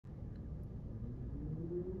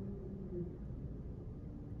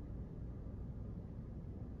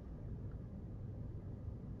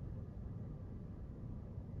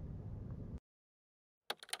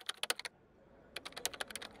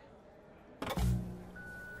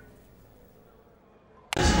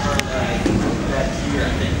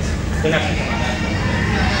Yeah,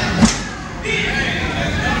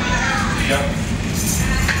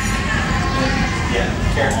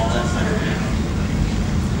 careful, that's under me.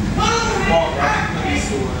 Walk right, he's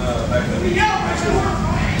back up.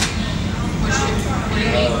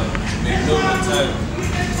 Middle of the toe.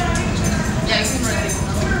 Yeah, you can run it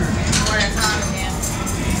one at a time again.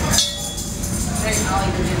 I'll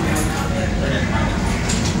even do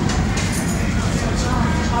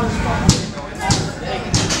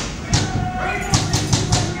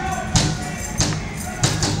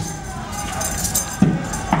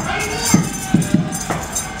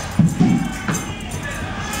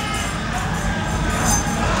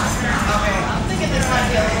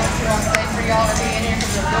y'all to be in here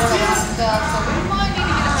because they're doing a lot of stuff, so we might need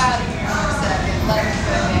to get them out of here in a second. Let them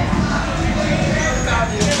go down.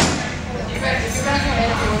 If you're going to come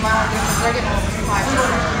interview, we might do some bring it over to my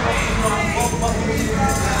church.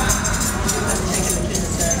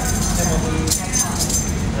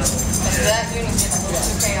 But that unit's getting a little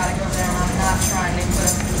too chaotic over there, and I'm not trying to put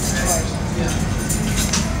us in this situation.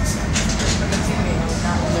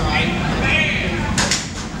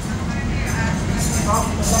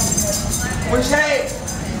 Where's Hank?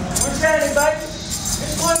 Where's Hank, baby?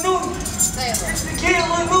 It's Lil Nudie. It's the kid,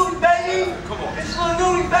 Lil Nudie, baby. Come on. It's Lil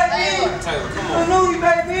Nudie, baby. Taylor, come on. Lil Nudie,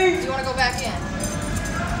 baby. Do you want to go back in?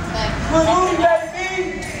 Lil Nudie, baby.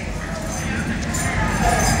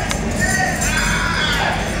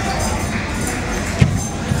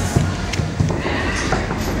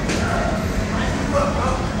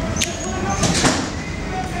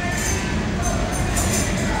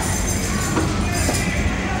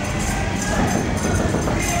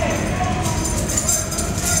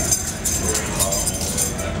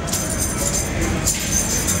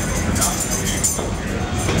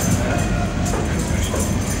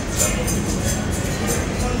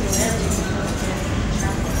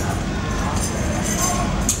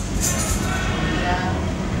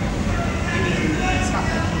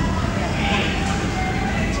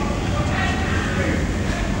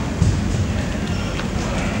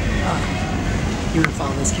 You want to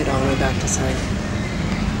follow this kid all the way back to site?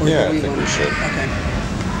 Or Yeah, do I think we should. Okay.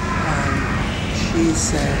 She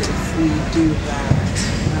said if we do that,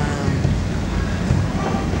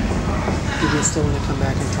 do we still want to come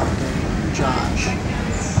back and talk to Josh?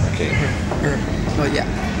 Okay. Well, yeah,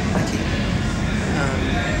 I can't.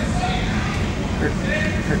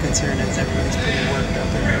 Her concern is everybody's pretty worked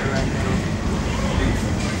up in there right now.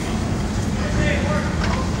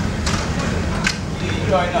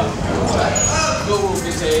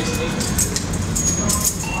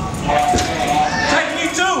 Take me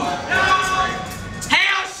too.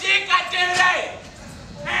 Hell shit, goddamn it.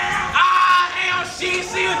 Hell shit,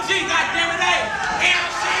 CLG, goddamn it. Hell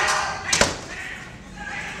shit.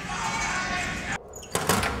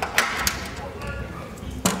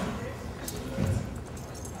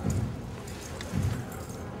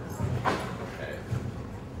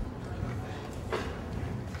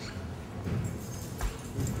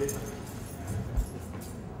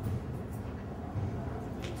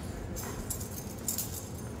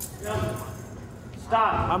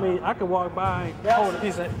 Stop. I mean, I could walk by and hold a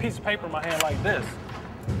piece of paper in my hand like this.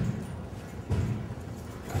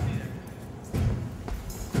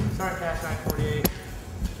 Sorry, Cash 948.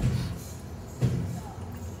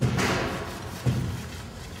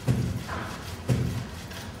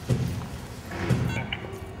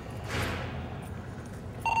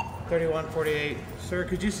 $31.48. Sir,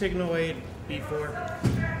 could you signal 8 B4?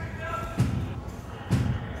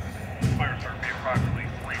 Fire certainty approximately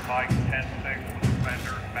 3 mics, 10-6,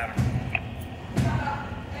 vendor, medical.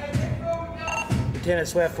 Lieutenant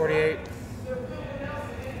Sweat 48.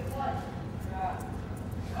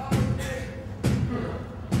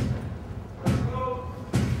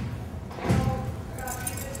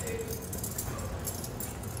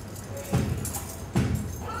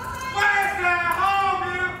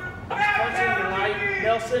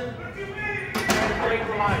 Nelson, break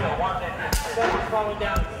the line. Someone's falling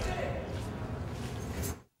down.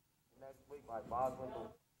 Next week, my boss went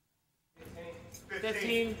to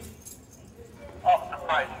 15. Off the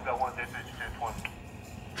price, you got one district 220.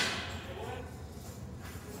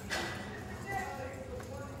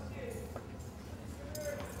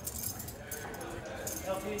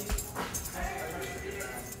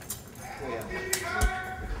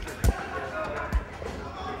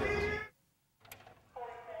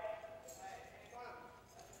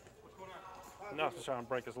 Nelson's trying to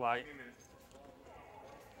break his light.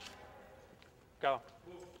 Go.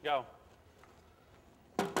 Go.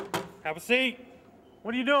 Have a seat.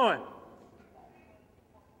 What are you doing?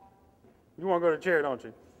 You want to go to the chair, don't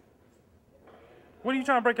you? What are you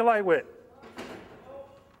trying to break your light with?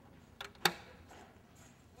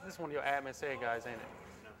 This is one of your admin said guys, ain't it?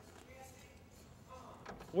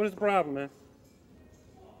 What is the problem, man?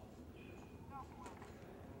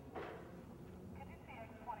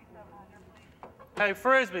 Hey,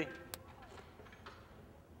 Frisbee.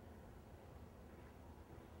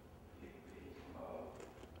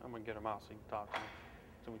 I'm gonna get him out so you can talk to him.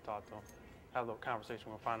 So we talk to him. Have a little conversation.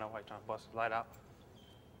 We'll find out why he's trying to bust his light out.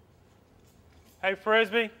 Hey,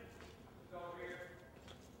 Frisbee.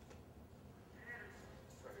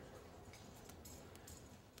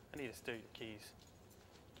 I need to steal your keys.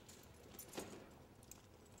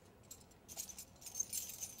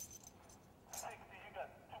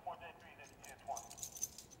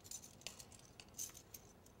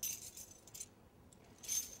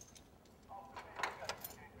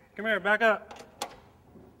 Come here, back up.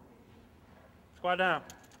 Squat down.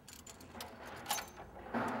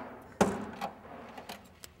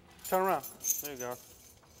 Turn around. There you go.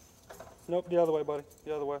 Nope, the other way, buddy.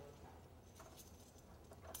 The other way.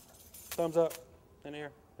 Thumbs up. In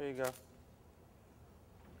here. There you go.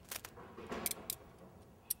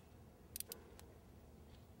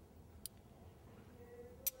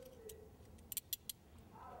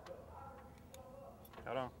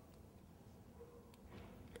 Hold on.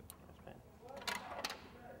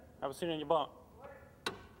 Have a seat on your bunk.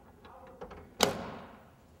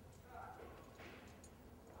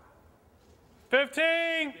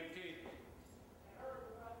 $15.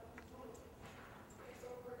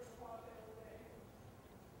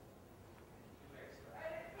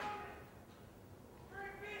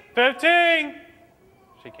 15.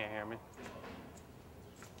 She can't hear me.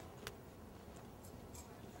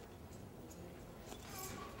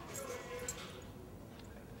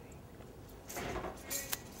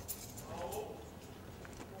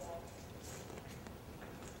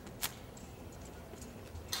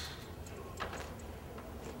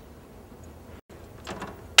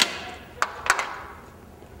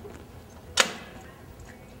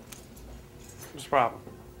 What's the problem?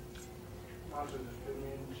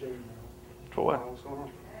 For what? What's going on?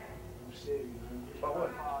 I'm sick, man. About what?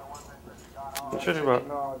 What you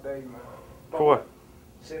about? All day, man. For what?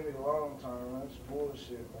 Send me the long term, man. It's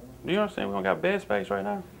bullshit, man. Do you understand we don't got bed space right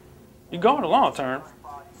now? You going the long term,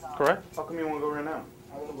 correct? How come you want to go right now?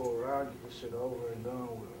 I want to go around, get this shit over and done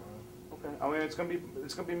with, man. Okay. I mean, it's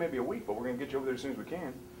gonna be maybe a week, but we're gonna get you over there as soon as we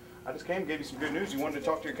can. I just came, gave you some good news. You wanted to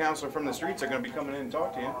talk to your counselor from the streets. They're gonna be coming in and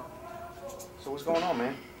talk to you. So what's going on,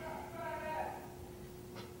 man?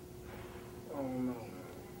 I don't know, man.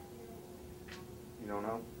 You don't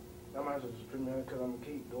know? I might as well just put me in because I'm going to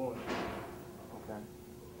keep doing it. Okay.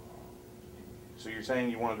 So you're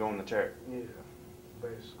saying you want to go in the chair? Yeah,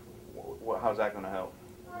 basically. How's that gonna help?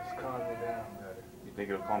 Just calm me down better. You think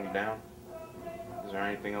it'll calm you down? Is there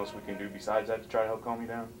anything else we can do besides that to try to help calm you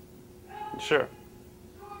down? Sure.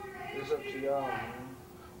 It's up to y'all, man.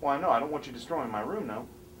 Well, I know. I don't want you destroying my room, though.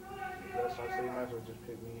 That's why I say you might as well just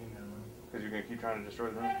pick me in there, man. Because you're gonna keep trying to destroy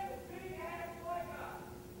the room?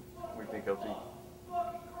 What do you think, LT?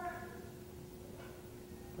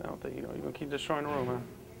 I don't think you're gonna keep destroying the room, man.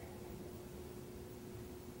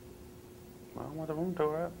 I don't want the room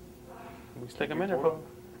tore up. We stick them in there, bro.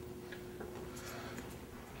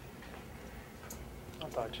 I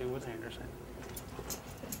thought you was Anderson.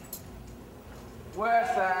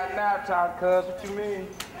 West side now, talk, cuz. What you mean?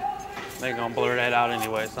 They gonna blur that out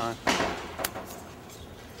anyway, son.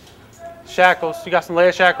 Shackles. You got some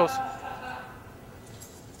lead shackles?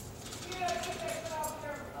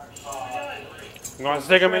 You gonna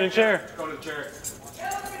stick them in the chair? Go to the chair.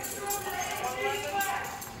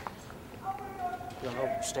 You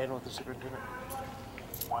want to stand with the superintendent?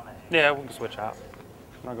 Yeah, we can switch out.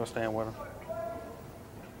 I'm not gonna stand with him.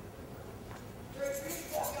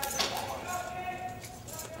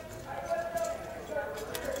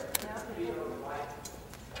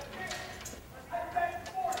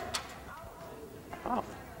 Oh.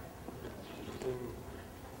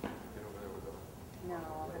 No,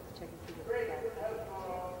 I'll have to check and see what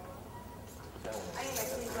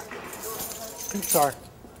Sorry.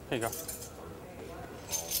 Here you go.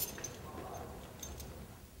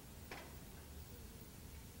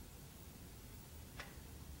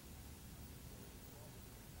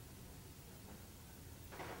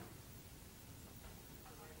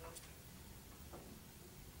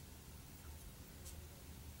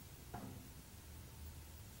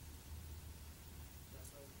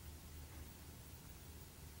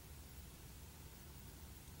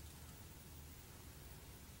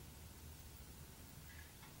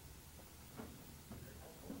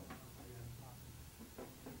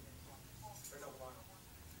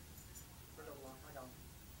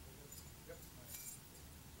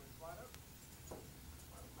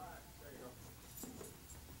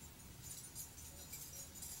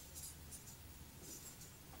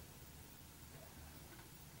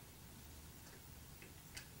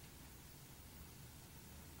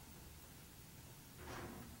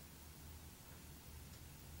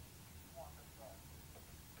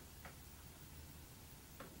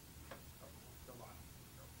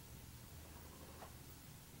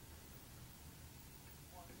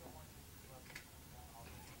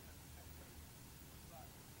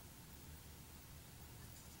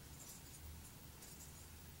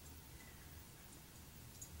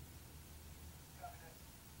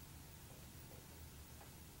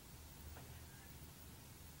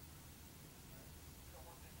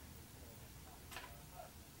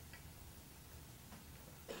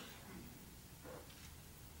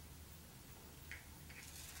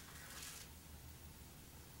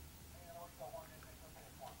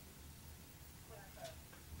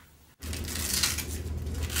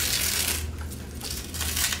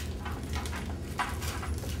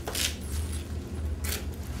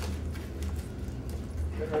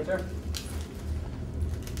 Right there.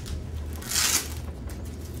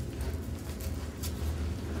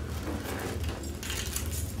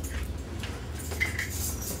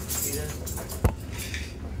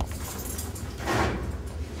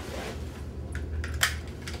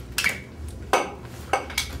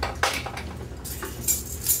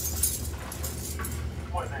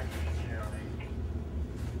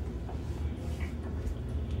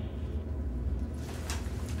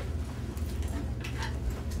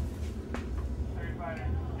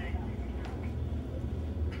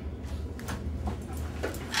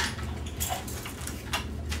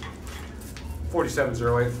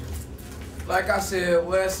 $47.08. Like I said,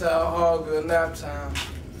 West Side, Hardgood, nap time.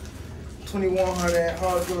 2100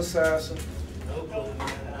 Hardgood Assassin. No clue, man.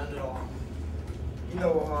 None at all. You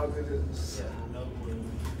know what Hardgood is. Yeah, no clue.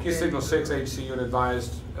 Key signal 6, HCU and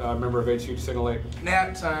advised member of HCU to signal 8.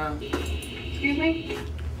 Nap time. Excuse me?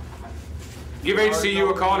 Give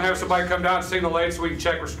HCU a call and have somebody come down and signal 8 so we can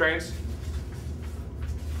check restraints.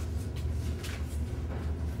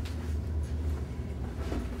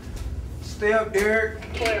 Stay up, Derek.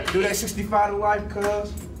 Do that 65 to life,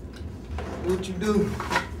 cuz. Do what you do.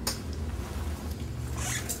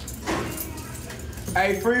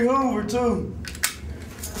 Hey, free Hoover, too.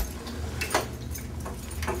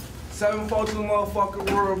 742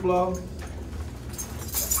 motherfucking world blow.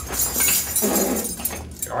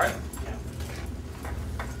 All right.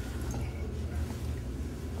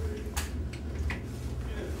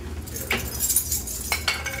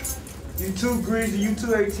 You too, Greasy. You too,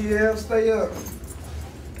 ATL. Stay up.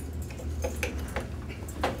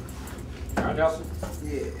 All right, Nelson.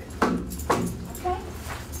 Yeah. Okay.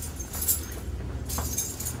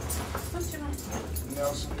 What's your name?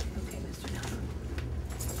 Nelson. Okay, Mr. Nelson.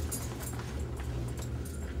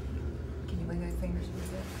 Can you wiggle your fingers a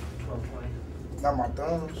little bit? 1220. Not my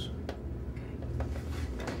thumbs.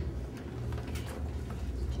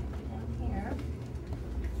 Here.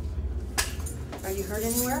 Are you hurt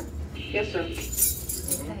anywhere? Yes, sir.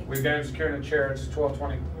 Okay. We've got him secured in the chair. It's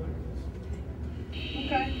 1220.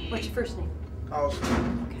 Okay. What's your first name?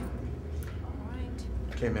 Awesome. Okay. All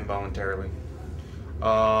right. Came in voluntarily. You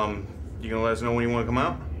gonna let us know when you want to come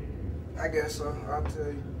out? I guess so. I'll tell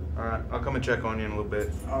you. All right, I'll come and check on you in a little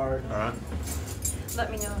bit. All right. All right,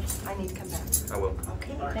 Let me know if I need to come back. I will.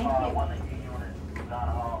 Okay, Third thank call, you. 118 unit, Down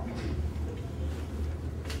Hall.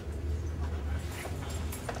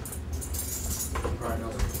 All right,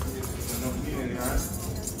 Nelson. No community, all right?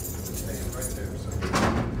 Stay right there. So.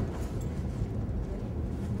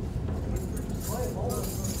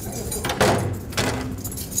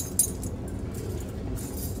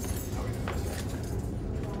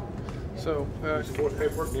 So, support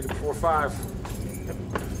paperwork needed before 5.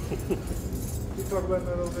 You talk about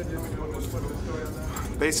that a little bit, didn't we? What's the story on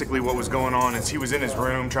that? Basically, what was going on is he was in his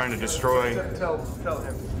room trying to destroy. Tell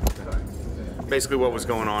him. Basically, what was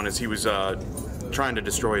going on is he was trying to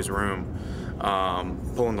destroy his room,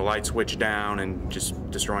 pulling the light switch down and just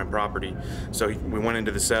destroying property. So we went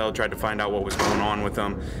into the cell, tried to find out what was going on with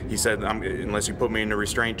him. He said, unless you put me in a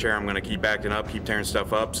restraint chair, I'm going to keep acting up, keep tearing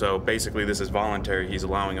stuff up. So basically, this is voluntary. He's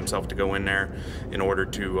allowing himself to go in there in order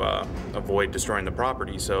to avoid destroying the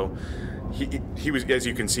property. So he was, as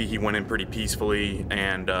you can see, he went in pretty peacefully,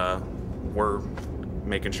 and we're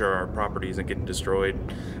making sure our property isn't getting destroyed,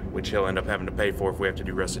 which he'll end up having to pay for if we have to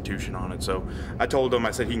do restitution on it. So I told him,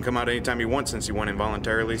 I said he can come out anytime he wants since he went in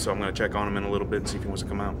voluntarily, so I'm going to check on him in a little bit and see if he wants to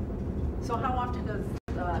come out. So how often does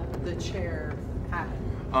the chair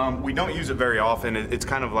happen? We don't use it very often. It's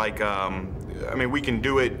kind of like, I mean, we can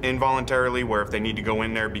do it involuntarily where if they need to go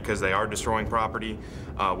in there because they are destroying property,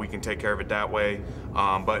 we can take care of it that way.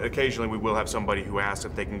 But occasionally we will have somebody who asks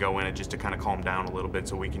if they can go in it just to kind of calm down a little bit,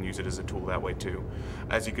 so we can use it as a tool that way too.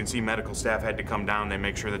 As you can see, medical staff had to come down. They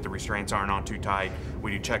make sure that the restraints aren't on too tight.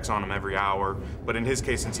 We do checks on him every hour. But in his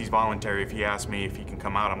case, since he's voluntary, if he asks me if he can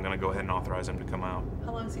come out, I'm going to go ahead and authorize him to come out.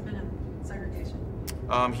 How long has he been in segregation?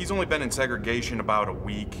 He's only been in segregation about a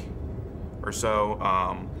week or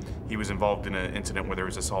so. He was involved in an incident where there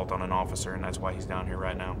was assault on an officer, and that's why he's down here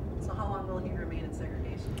right now. So how long will he remain in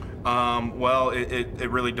segregation? Well, it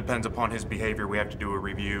really depends upon his behavior. We have to do a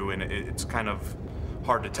review, and it's kind of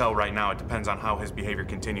hard to tell right now. It depends on how his behavior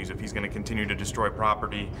continues. If he's going to continue to destroy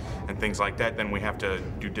property and things like that, then we have to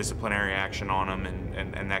do disciplinary action on him,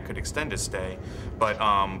 and that could extend his stay. But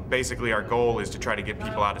basically our goal is to try to get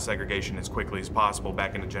people out of segregation as quickly as possible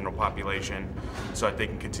back in the general population so that they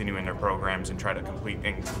can continue in their programs and try to complete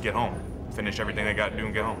and get home, finish everything they got to do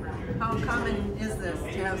and get home. How common is this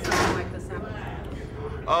to have something like this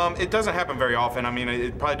happen? It doesn't happen very often. I mean,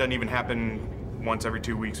 it probably doesn't even happen once every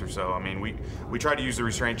 2 weeks or so. I mean, we try to use the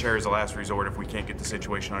restraint chair as a last resort if we can't get the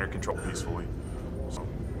situation under control peacefully. So.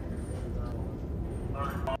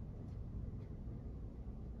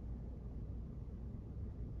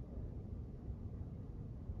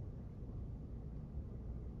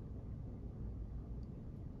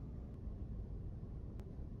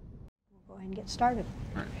 Go ahead and get started.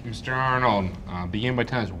 All right. Mr. Arnold, begin by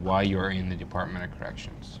telling us why you are in the Department of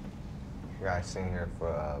Corrections. You guys seen here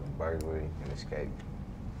for burglary and escape.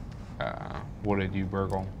 What did you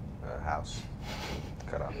burgle? House.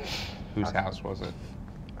 Cut off. Whose house was it?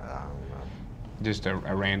 I don't know. Just a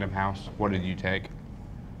random house? What did you take?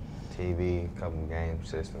 TV, a couple game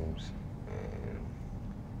systems, and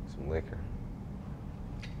some liquor.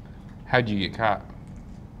 How'd you get caught?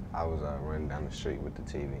 I was running down the street with the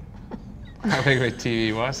TV. How big of a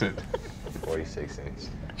TV was it? 46 inch.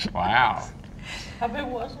 Wow. How big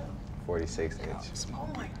was it? 46 inch. Oh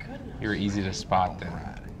my goodness. You were easy to spot then.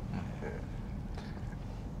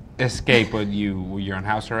 Escape, were you on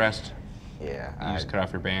house arrest? Yeah. You just cut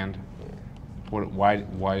off your band? Yeah.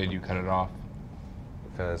 Why did you cut it off?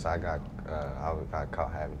 Because I got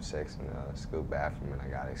caught having sex in the school bathroom and I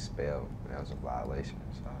got expelled. That was a violation.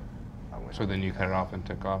 So then you cut it off and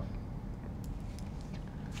took off?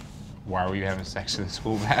 Why were you having sex in the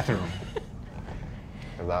school bathroom?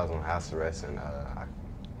 Because I was on house arrest and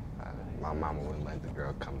my mama wouldn't let the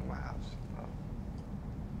girl come to my house.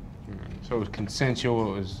 So it was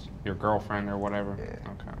consensual, it was your girlfriend or whatever? Yeah.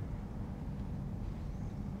 Okay.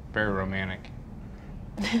 Very romantic.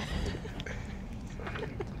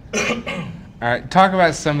 All right, talk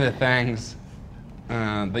about some of the things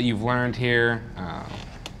that you've learned here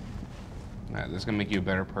that's going to make you a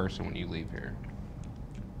better person when you leave here.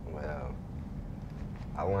 Well,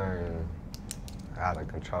 I learned how to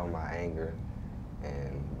control my anger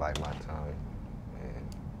and bite my tongue and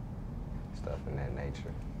stuff in that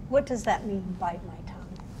nature. What does that mean, bite my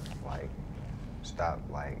tongue? Like, stop,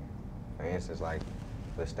 like, for instance, like,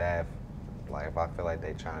 the staff, like, if I feel like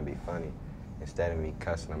they're trying to be funny, instead of me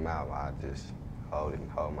cussing them out, I just hold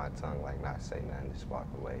my tongue, like, not say nothing, just walk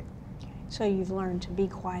away. So you've learned to be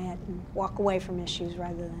quiet and walk away from issues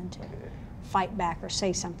rather than to fight back or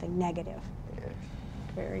say something negative. Yeah.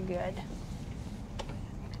 Very good.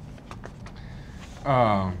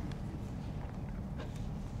 What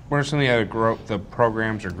are some of the other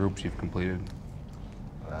programs or groups you've completed?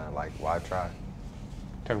 Like, why try?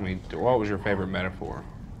 Talk to me, what was your favorite metaphor?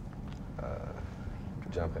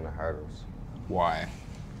 Jumping the hurdles. Why?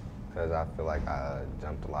 Because I feel like I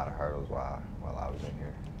jumped a lot of hurdles while I was in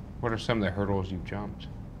here. What are some of the hurdles you've jumped?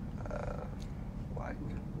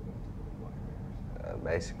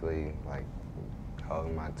 Basically, like,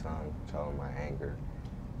 holding my tongue, controlling my anger,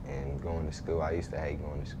 and going to school. I used to hate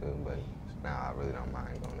going to school, but now I really don't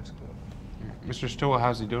mind going to school. Mr. Stowell,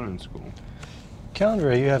 how's he doing in school?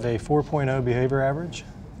 Keandre, you have a 4.0 behavior average.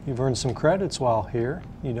 You've earned some credits while here.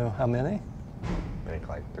 You know how many? I think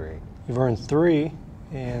like 3. You've earned 3,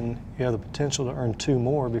 and you have the potential to earn 2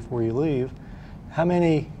 more before you leave. How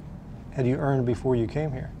many had you earned before you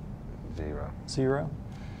came here? 0. 0?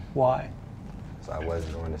 Why? So I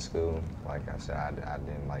wasn't going to school. Like I said, I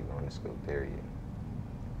didn't like going to school, period.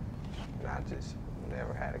 And I just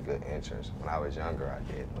never had a good entrance. When I was younger, I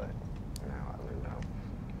did, but now I really don't.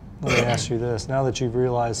 Let me ask you this. Now that you've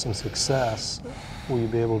realized some success, will you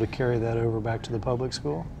be able to carry that over back to the public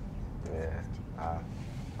school? Yeah.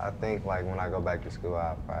 I think, like, when I go back to school,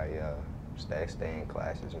 I'll probably stay in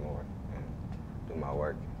classes more and do my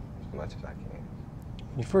work as much as I can.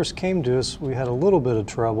 When you first came to us, we had a little bit of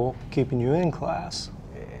trouble keeping you in class.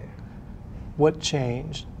 Yeah. What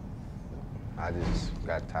changed? I just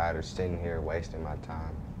got tired of sitting here wasting my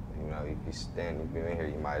time. You know, if you're in here,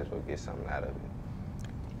 you might as well get something out of it.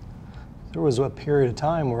 There was a period of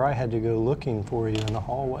time where I had to go looking for you in the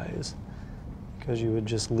hallways because you would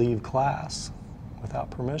just leave class without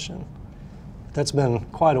permission. That's been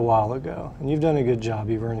quite a while ago, and you've done a good job.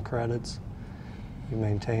 You've earned credits. You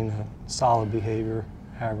maintain a solid behavior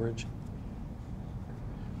average.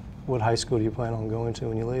 What high school do you plan on going to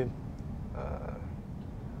when you leave?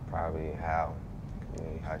 Probably Howe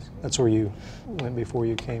Community High School. That's where you went before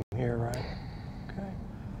you came here, right? Okay.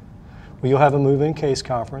 Well, you'll have a move-in case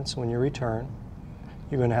conference when you return.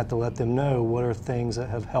 You're going to have to let them know what are things that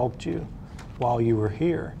have helped you while you were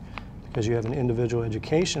here, because you have an individual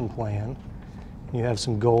education plan, and you have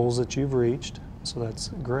some goals that you've reached, so that's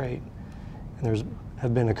great. And there's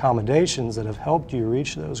have been accommodations that have helped you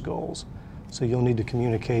reach those goals. So you'll need to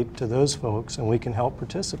communicate to those folks, and we can help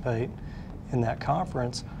participate in that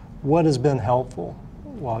conference. What has been helpful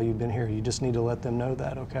while you've been here? You just need to let them know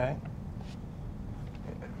that, okay?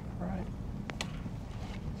 Right.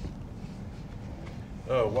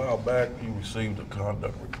 A while back, you received a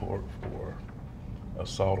conduct report for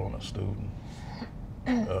assault on a student.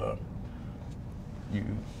 You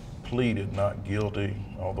pleaded not guilty,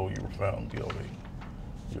 although you were found guilty.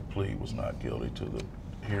 Your plea was not guilty to the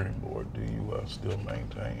hearing board. Do you still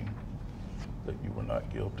maintain that you were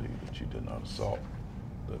not guilty, that you did not assault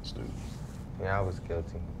that student? Yeah, I was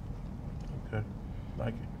guilty. Okay,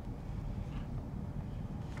 thank you.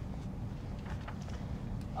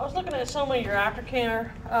 I was looking at some of your aftercare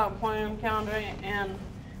plan, Keandre, and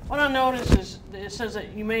what I noticed is it says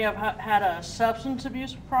that you may have had a substance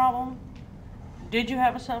abuse problem. Did you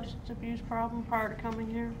have a substance abuse problem prior to coming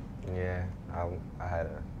here? Yeah, I had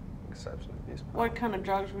a substance abuse problem. What kind of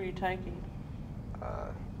drugs were you taking?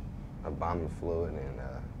 Embalming fluid and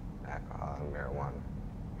alcohol and marijuana.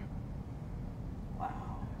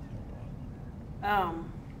 Wow.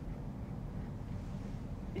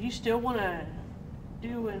 Do you still want to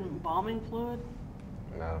do embalming fluid?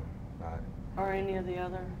 No, not. Or any of the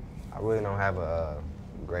other? I really don't have a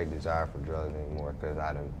great desire for drugs anymore because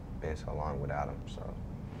I done been so long without them. So.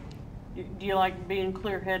 Do you like being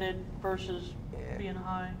clear-headed versus being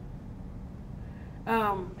high?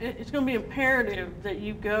 It's going to be imperative that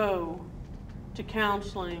you go to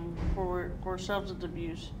counseling for substance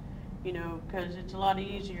abuse, you know, because it's a lot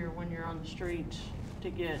easier when you're on the streets to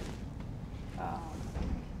get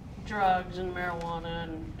drugs and marijuana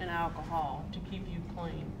and alcohol to keep you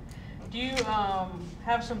clean. Do you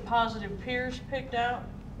have some positive peers picked out?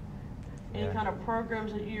 Any kind of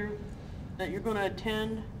programs that you're going to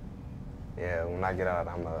attend? Yeah, when I get out,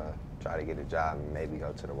 I'm gonna try to get a job and maybe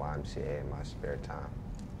go to the YMCA in my spare time.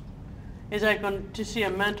 Is that going to see a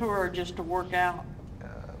mentor or just to work out?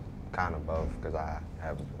 Kind of both, because I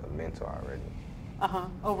have a mentor already.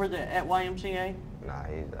 Over at YMCA? Nah,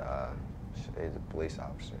 he's a police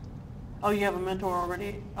officer. Oh, you have a mentor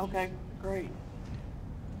already? Okay, great.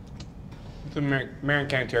 With the Marion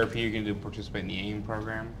County Therapy, you can participate in the AIM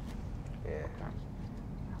program. Yeah.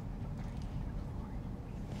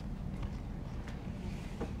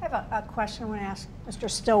 I have a question I want to ask Mr.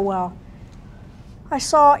 Stillwell. I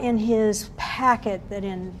saw in his packet that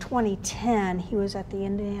in 2010 he was at the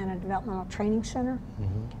Indiana Developmental Training Center.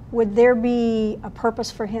 Would there be a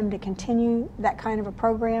purpose for him to continue that kind of a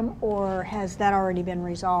program, or has that already been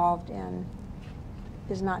resolved and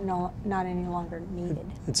is not any longer needed?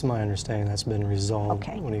 It's my understanding that's been resolved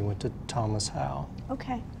Okay. when he went to Thomas Howe.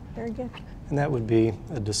 Okay, very good. And that would be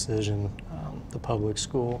a decision the public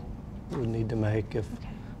school would need to make if,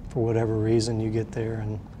 for whatever reason, you get there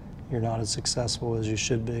and you're not as successful as you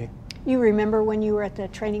should be. You remember when you were at the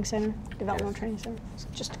training center, developmental training center? It's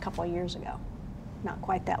just a couple of years ago, not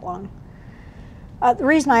quite that long. The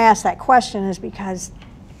reason I ask that question is because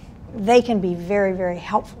they can be very, very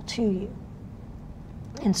helpful to you.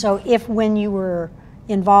 And so if when you were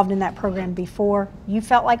involved in that program before, you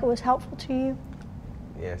felt like it was helpful to you,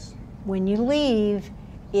 Yes. when you leave,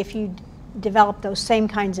 if you develop those same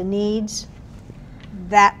kinds of needs,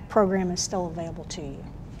 that program is still available to you.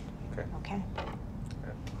 Okay?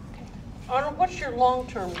 Arnold, what's your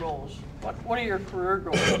long-term goals? What are your career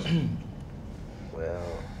goals?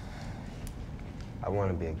 Well, I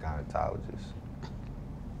want to be a gynecologist.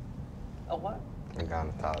 A what? A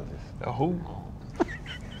gynecologist. A who?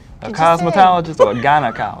 A cosmetologist or a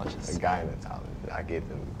gynecologist? A gynecologist. I get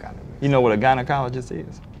them kind of mixed. You know what a gynecologist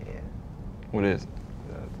is? Yeah. What is it?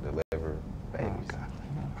 Deliver babies.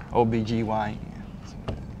 OBGYN.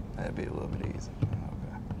 That'd be a little bit easier.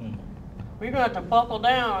 We're going to have to buckle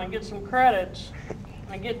down and get some credits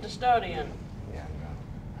and get to studying. Yeah,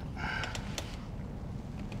 I know.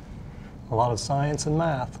 A lot of science and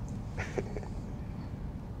math.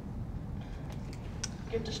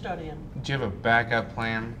 Get to studying. Do you have a backup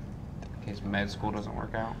plan in case med school doesn't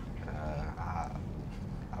work out?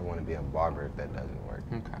 I want to be a barber if that doesn't work.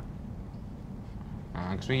 Okay.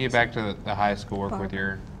 Because we get back to the high school, work with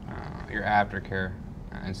your aftercare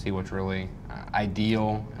and see what's really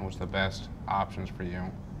ideal and what's the best options for you.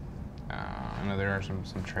 I know there are some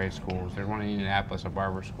trade schools. There's one in Indianapolis, a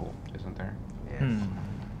barber school, isn't there? Yes. And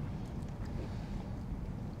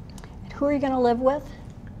who are you going to live with?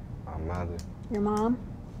 My mother. Your mom?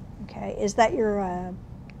 Okay. Is that your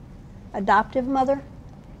adoptive mother?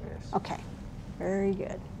 Yes. Okay. Very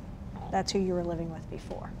good. That's who you were living with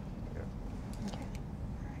before. Yeah. Okay.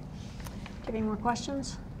 All right. Do you have any more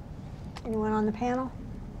questions? Anyone on the panel?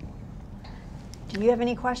 Do you have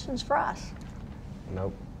any questions for us?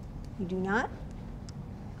 Nope. You do not?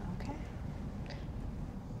 Okay.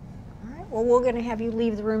 All right. Well, we're going to have you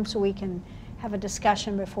leave the room so we can have a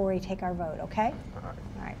discussion before we take our vote, okay? All right.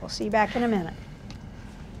 All right. We'll see you back in a minute.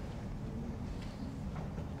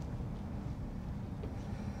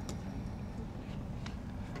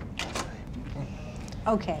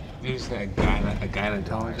 Okay. You said a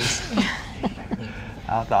gynecologist?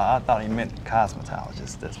 I thought he meant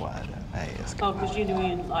cosmetologist. That's why I asked. Oh, because you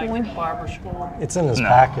doing like barber school. It's in his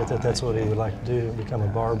packet that that's what he would like to do, become a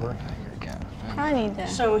barber. I need that.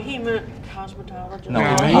 So he meant cosmetologist? No,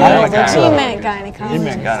 I don't think so. He meant gynecologist. He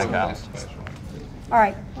meant gynecologist. All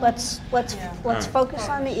right, let's focus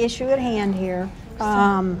on the issue at hand here.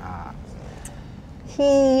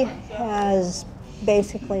 He has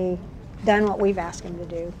basically done what we've asked him to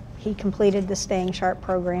do. He completed the Staying Sharp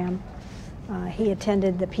program. He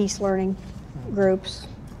attended the peace learning groups.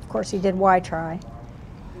 Of course, he did Y-Try.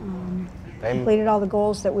 Completed all the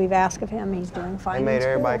goals that we've asked of him. He's doing fine. They made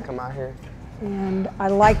everybody come out here. And I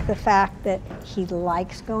like the fact that he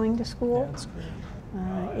likes going to school. That's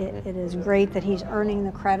great. It is great that he's earning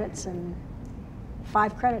the credits, and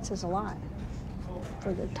 5 credits is a lot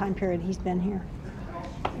for the time period he's been here.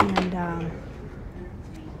 And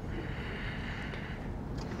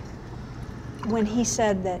when he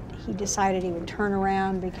said that he decided he would turn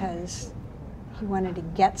around because he wanted to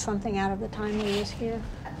get something out of the time that he was here,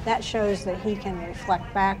 that shows that he can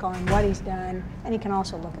reflect back on what he's done, and he can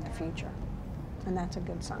also look at the future. And that's a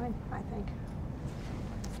good sign, I think.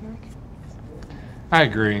 Eric? I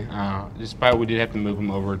agree. Despite we did have to move him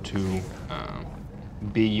over to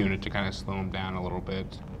B unit to kind of slow him down a little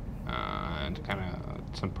bit, and kind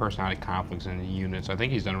of some personality conflicts in the units. I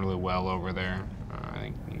think he's done really well over there. I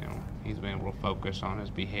think he's been able to focus on his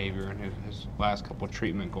behavior and his last couple of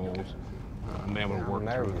treatment goals, and been able to work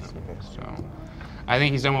through them. So I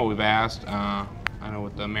think he's done what we've asked. I know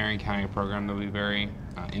with the Marion County program, they'll be very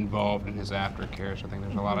involved in his aftercare, so I think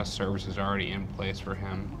there's a lot of services already in place for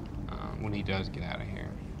him when he does get out of here.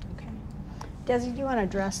 Okay. Desi, do you want to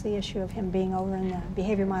address the issue of him being over in the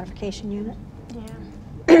behavior modification unit?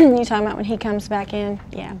 Yeah. You talking about when he comes back in?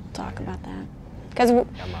 Yeah, we'll talk about that. Because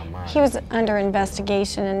he was under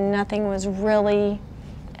investigation and nothing was really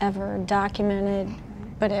ever documented,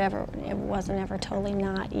 but it wasn't ever totally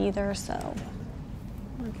not either, so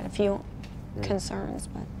I've got a few concerns,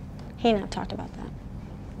 but he and I talked about that.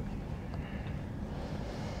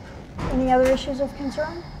 Any other issues of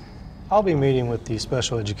concern? I'll be meeting with the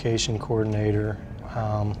special education coordinator.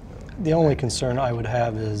 The only concern I would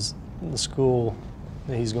have is the school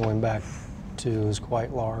that he's going back to is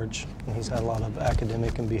quite large, and he's had a lot of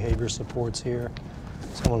academic and behavior supports here.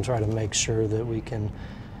 So I'm going to try to make sure that we can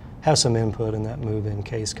have some input in that move-in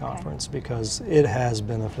case conference, because it has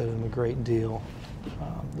benefited him a great deal,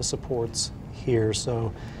 the supports here.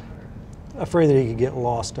 So afraid that he could get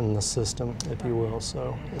lost in the system, if you will.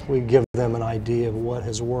 So if we give them an idea of what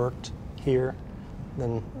has worked here,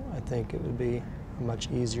 then I think it would be a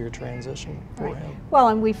much easier transition for him. Well,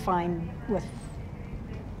 and we find with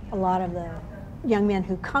a lot of the young men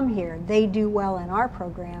who come here, they do well in our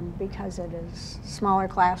program because it is smaller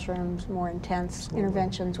classrooms, more intense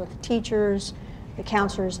interventions with the teachers, the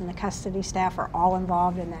counselors, and the custody staff are all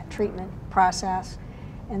involved in that treatment process.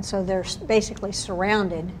 And so they're basically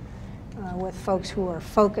surrounded with folks who are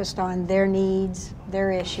focused on their needs,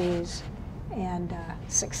 their issues, and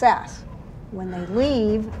success. When they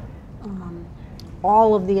leave,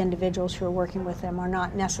 all of the individuals who are working with them are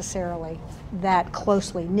not necessarily that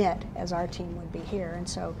closely knit as our team would be here. And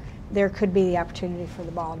so there could be the opportunity for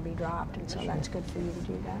the ball to be dropped, and so that's good for you to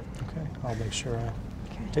do that. Okay, I'll make sure I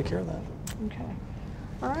take care of that. Okay.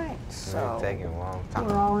 All right, so It's taking a long time.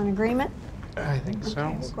 we're all in agreement? I think so.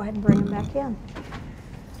 Okay, we'll go ahead and bring them back in.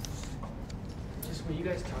 Just when you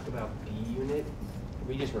guys talk about B unit,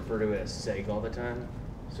 we just refer to it as SEG all the time.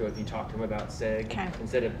 So if you talk to him about SEG,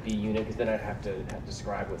 instead of B unit, because then I'd have to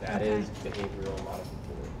describe what that is, behavioral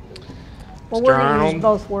modification. Well, we're going to use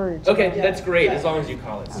both words. Okay, that's great, as long as you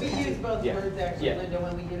call it We SEG. use both words actually, Yeah. Linda,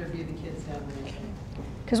 when we interview the kids down there.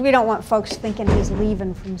 Because we don't want folks thinking he's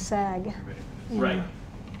leaving from SAG. Right.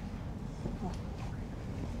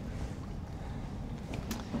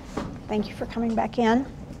 Thank you for coming back in.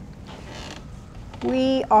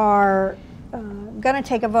 We are going to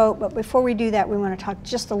take a vote, but before we do that, we want to talk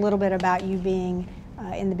just a little bit about you being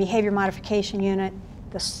in the behavior modification unit,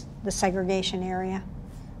 the segregation area,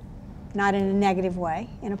 not in a negative way,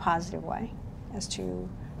 in a positive way, as to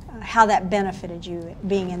how that benefited you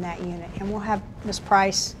being in that unit. And we'll have Ms.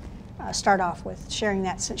 Price start off with sharing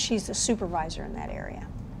that, since she's the supervisor in that area.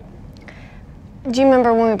 Do you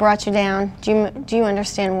remember when we brought you down? Do you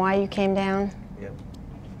understand why you came down? Yep.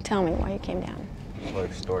 Tell me why you came down. For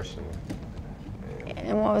extortion.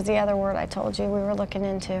 And what was the other word I told you we were looking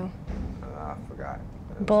into? I forgot.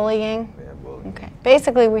 Bullying? Yeah, bullying. Okay.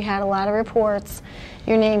 Basically, we had a lot of reports.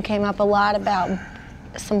 Your name came up a lot about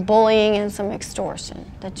some bullying and some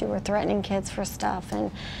extortion, that you were threatening kids for stuff,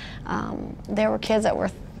 and there were kids that were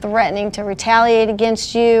threatening to retaliate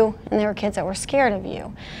against you, and there were kids that were scared of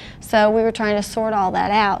you. So we were trying to sort all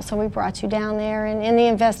that out, so we brought you down there, and in the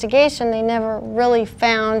investigation they never really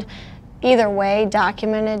found either way,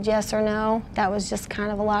 documented yes or no. That was just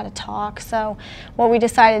kind of a lot of talk. So what we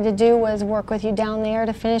decided to do was work with you down there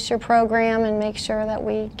to finish your program and make sure that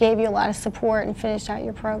we gave you a lot of support and finished out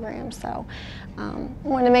your program. So I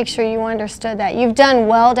wanted to make sure you understood that. You've done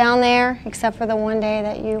well down there, except for the one day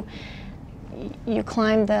that you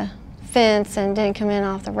climbed the fence and didn't come in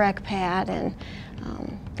off the rec pad, and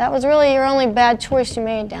that was really your only bad choice you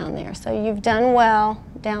made down there. So you've done well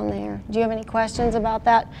down there. Do you have any questions about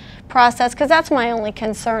that process? Because that's my only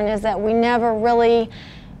concern, is that we never really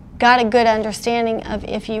got a good understanding of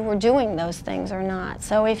if you were doing those things or not.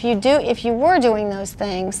 So if you were doing those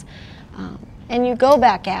things, and you go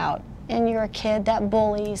back out and you're a kid that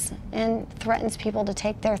bullies and threatens people to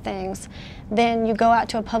take their things, then you go out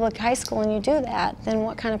to a public high school and you do that, then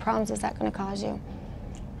what kind of problems is that going to cause you?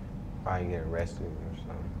 Probably get arrested or something.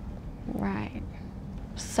 Right.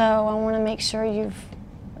 So I want to make sure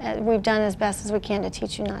we've done as best as we can to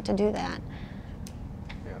teach you not to do that.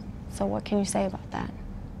 Yeah. So what can you say about that?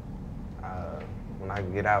 When I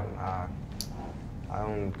get out, I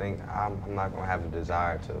don't think I'm not going to have a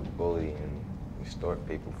desire to bully and extort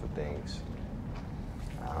people for things.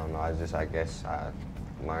 I don't know, I guess I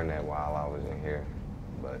learned that while I was in here,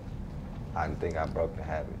 but I didn't think I broke the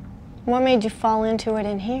habit. What made you fall into it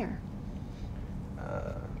in here?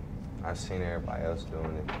 I've seen everybody else doing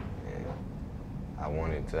it, and I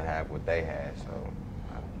wanted to have what they had, so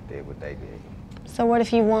I did what they did. So what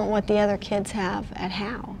if you want what the other kids have at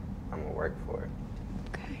Howe? I'm going to work for it.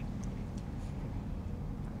 Okay.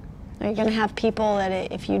 Are you going to have people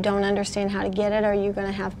that if you don't understand how to get it, are you going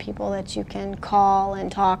to have people that you can call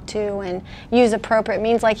and talk to and use appropriate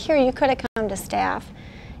means? Like here, you could have come to staff.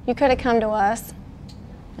 You could have come to us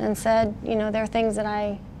and said, you know, there are things that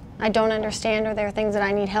I don't understand, or there are things that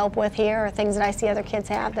I need help with here, or things that I see other kids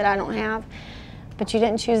have that I don't have. But you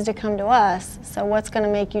didn't choose to come to us, so what's going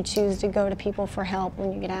to make you choose to go to people for help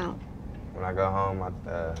when you get out? When I go home,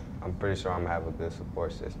 I'm pretty sure I'm going to have a good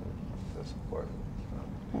support system to support me.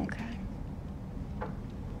 So. Okay.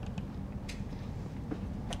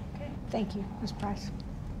 Okay, thank you. Ms. Price.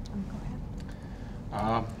 Go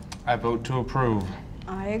ahead. I vote to approve.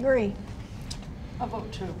 I agree. I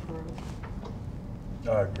vote to approve.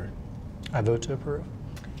 I agree. I vote to approve.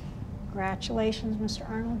 Congratulations, Mr.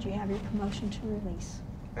 Arnold. You have your promotion to release.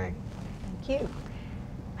 Thank you. Thank you.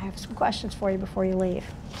 I have some questions for you before you leave.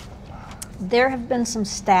 There have been some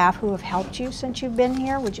staff who have helped you since you've been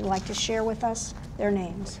here. Would you like to share with us their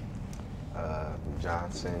names?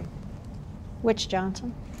 Johnson. Which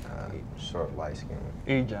Johnson? Short, light skin.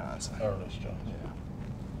 E. Johnson. Ernest Johnson.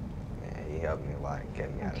 Yeah, he helped me a lot and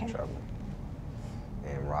kept me out of trouble.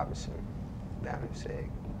 And Robinson down in Seg.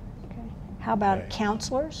 Okay. How about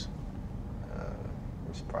counselors?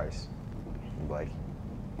 Ms. Price, Blake.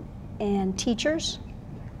 And teachers?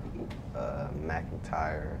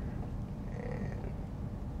 McIntyre and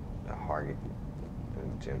Hargett,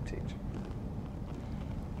 the gym teacher.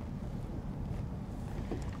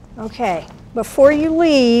 Okay, before you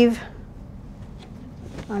leave,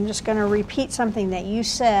 I'm just going to repeat something that you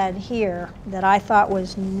said here that I thought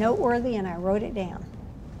was noteworthy, and I wrote it down.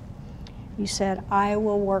 You said, I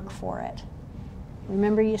will work for it.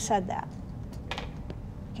 Remember you said that.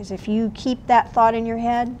 Because if you keep that thought in your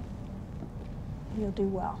head, you'll do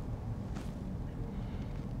well.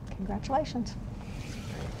 Congratulations.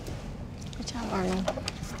 Good job, Arnold.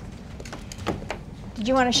 Did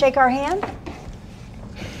you want to shake our hand?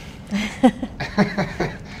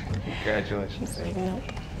 Congratulations.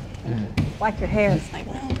 Like your hair.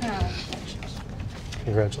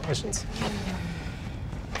 Congratulations.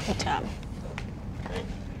 Good job.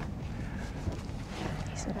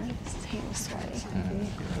 His hand was sweaty.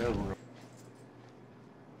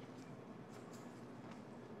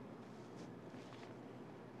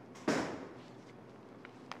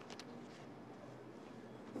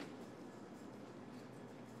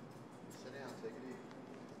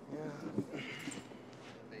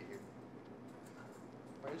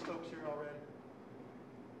 Are these folks here already?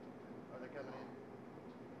 Are they coming in?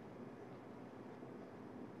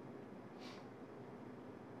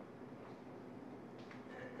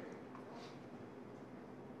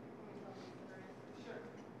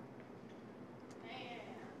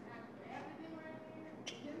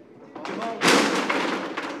 Come on.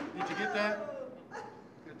 Did you get that?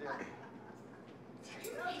 Good deal.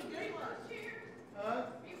 Huh?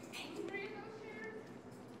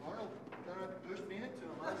 Arnold pushed me into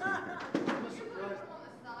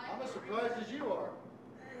Surprised as you are.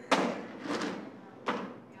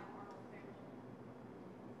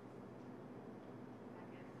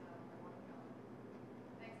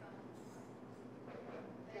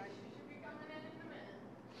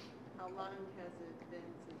 How long has it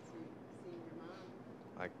been since you've seen your mom?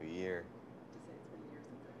 Like a year. You say it's been a year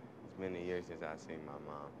since It's been a year since I've seen my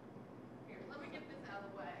mom. Here, let me get this out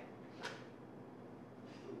of the way.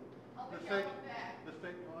 I'll The think fake, y'all want that. the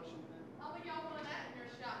fake Washington. I'll think y'all want that in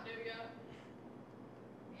your shop, do ya?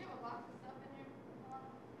 You have a box of stuff in here?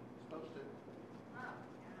 Supposed to. Oh,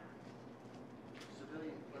 God.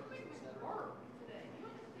 Civilian You clerks, think we etc. should work today? You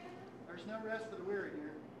understand this? There's no rest for the weary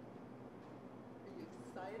here. Are you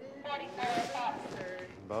excited? Nervous,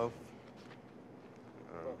 Both.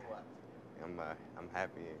 Both what? I'm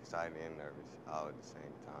happy, excited, and nervous all at the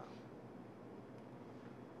same time.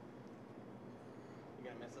 You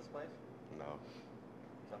gonna miss this place? No,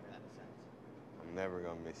 Tell me that in a sense. I'm never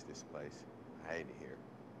gonna miss this place. I hate it here.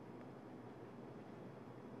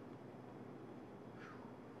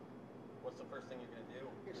 What's the first thing you're gonna do?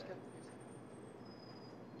 Here she comes.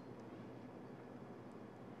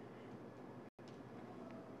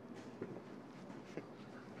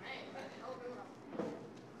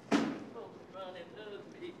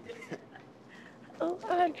 Oh,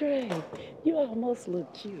 Andre, you almost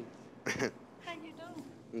look cute. How you doing?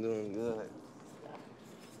 I'm doing good.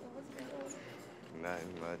 So what's going on?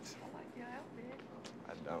 Nothing much. I like your outfit.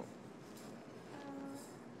 I don't.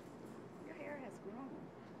 Your hair has grown.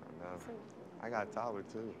 I know. I got taller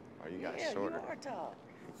too. Or you got Yeah, shorter. you are tall.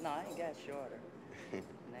 No, I ain't got shorter.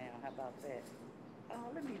 Now, how about that?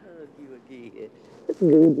 Oh, let me hug you again. It's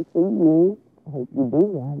good to see you. I hope you do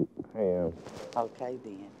right. I am. Okay,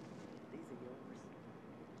 then. These are yours.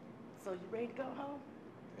 So you ready to go home?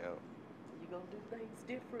 Yep. You gonna do things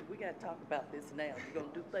different? We gotta talk about this now. You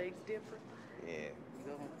gonna do things different? Yeah.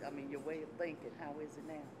 You gonna, I mean, your way of thinking, how is it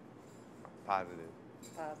now? Positive.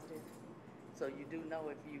 Positive? So you do know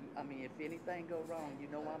if you, I mean, if anything go wrong, you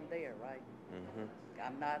know I'm there, right? Mm-hmm.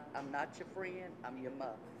 I'm not your friend, I'm your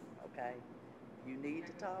mother, okay? You need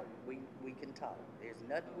to talk, we can talk. There's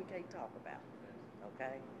nothing we can't talk about,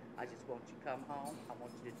 okay? I just want you to come home. I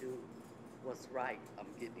want you to do what's right. I'm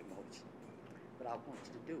getting emotional. But I want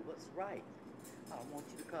you to do what's right. I don't want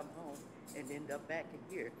you to come home and end up back in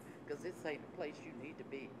here, because this ain't the place you need to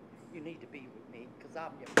be. You need to be with me, because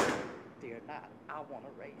I'm your mother. They're not. I want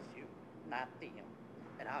to raise you, not them.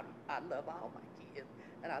 And I love all my kids,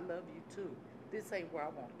 and I love you too. This ain't where I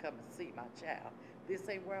want to come and see my child. This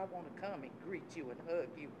ain't where I want to come and greet you and hug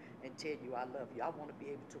you and tell you I love you. I want to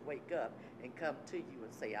be able to wake up and come to you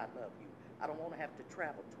and say I love you. I don't want to have to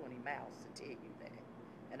travel 20 miles to tell you that.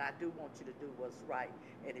 And I do want you to do what's right.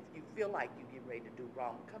 And if you feel like you get ready to do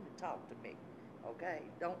wrong, come and talk to me, okay?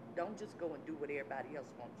 Don't just go and do what everybody else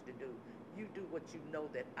wants you to do. You do what you know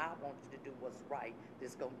that I want you to do what's right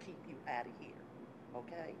that's going to keep you out of here,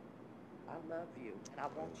 okay? I love you, and I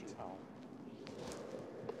want you home.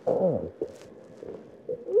 Oh.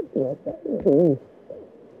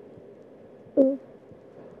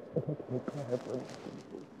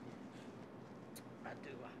 I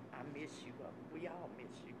do. I miss you. We all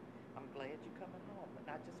miss you. I'm glad you're coming home, and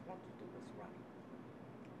I just want to do what's right.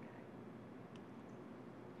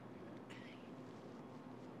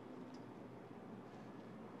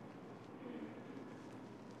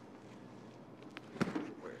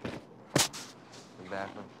 Where? The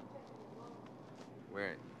bathroom?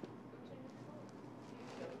 Where?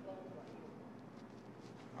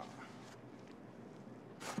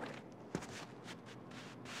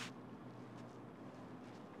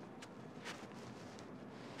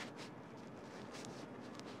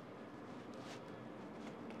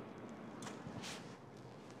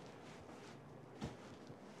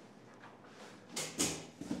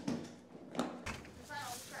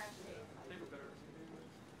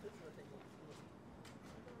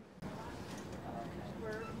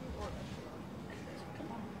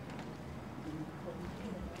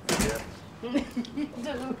 Dude,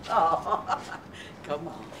 oh, come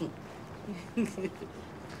on.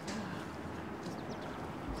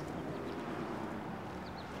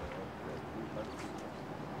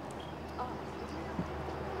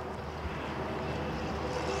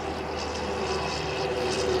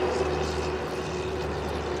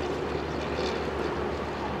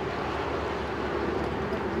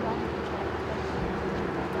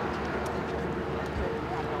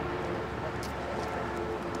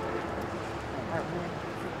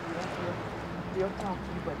 Still talk to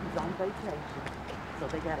you, but he's on vacation, so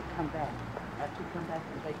they got to come back. After you come back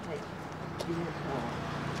from vacation, give me a call.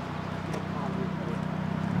 He'll call you later.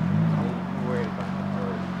 I'm worried about the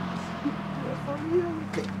bird. Yes, for you.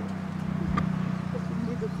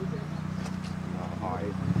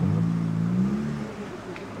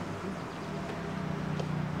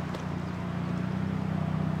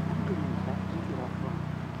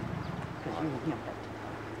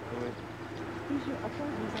 He's your, I told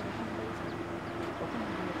you he's on the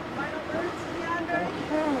final words, Keandre?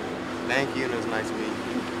 Thank you, and it was nice meeting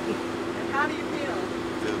you. And how do you feel?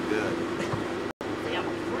 Feel good. I'm a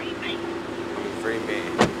free man. I'm a free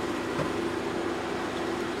man.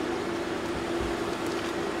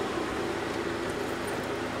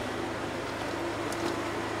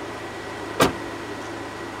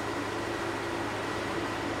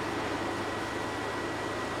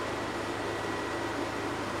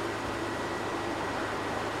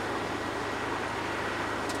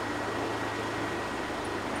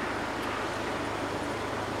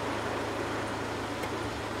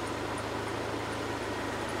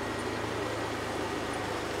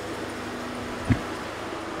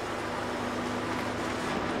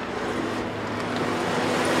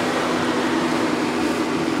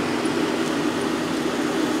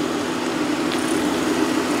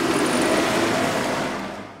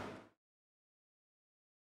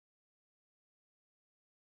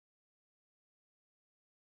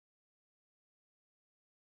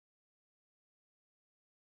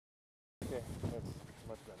 Okay, that's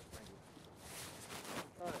much better. Thank you.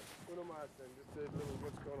 All right, what am I saying? Just a little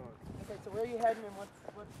what's going on. Okay, so where are you heading and what's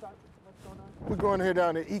going on? We're going here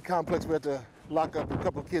down to E-Complex. We have to lock up a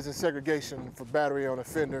couple of kids in segregation for battery on a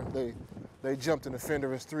fender. They jumped in the fender.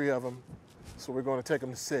 There's 3 of them. So we're going to take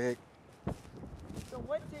them to SEG. So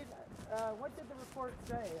what did the report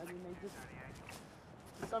say? I mean, they just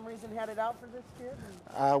for some reason had it out for this kid?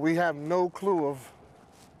 We have no clue of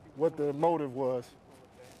what the motive was.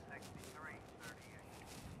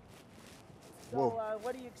 So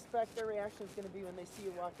what do you expect their reaction is going to be when they see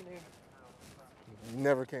you walking in? You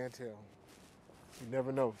never can tell. You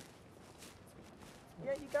never know.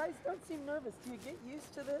 Yeah, you guys don't seem nervous. Do you get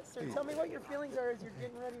used to this? Or tell me what your feelings are as you're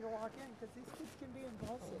getting ready to walk in, because these kids can be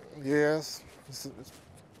impulsive. Yes, it's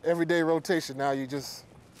everyday rotation now. You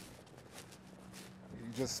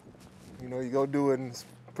go do it, and it's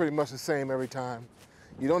pretty much the same every time.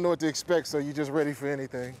 You don't know what to expect, so you're just ready for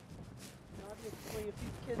anything. Obviously, if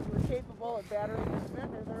these kids were capable of battering this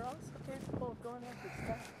fender, they're also capable of going after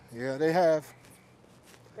staff. Yeah, they have.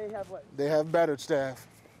 They have what? They have battered staff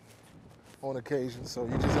on occasion, so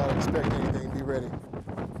you just gotta expect anything, be ready.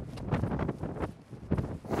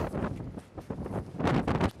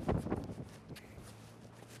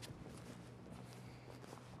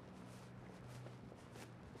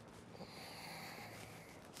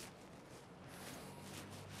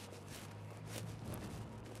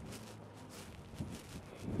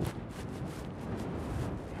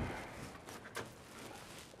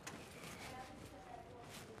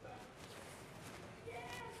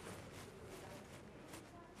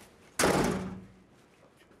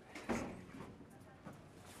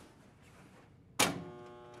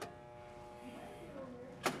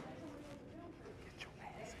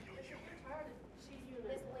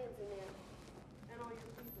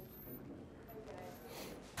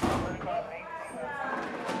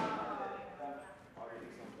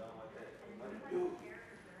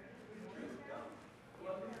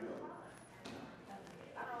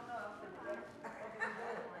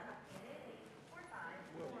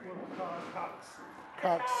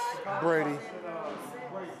 Cox, Brady.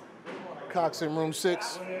 Cox in room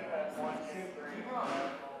 6.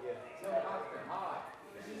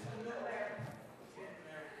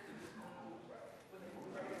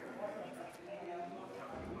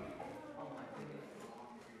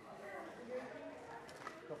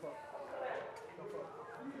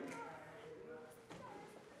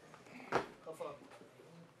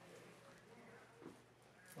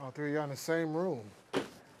 All 3 of y'all in the same room.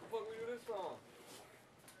 What we do this song?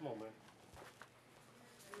 Come on, man.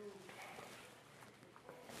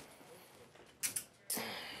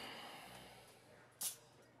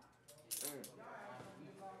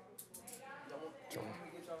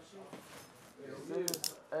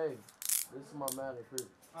 Hey, this is my man up here.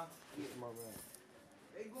 Huh? This is my man.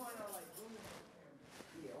 They going out like boom.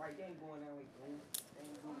 Yeah, right. They ain't going out like boom. They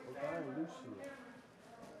ain't going Okay, I ain't do shit.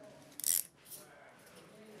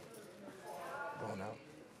 Going out.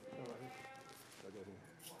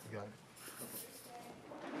 You got it.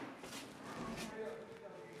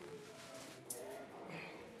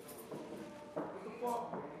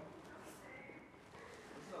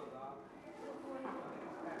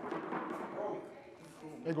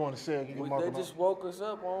 They're going to SEG. You can mark They them just out. woke us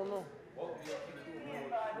up. I don't know.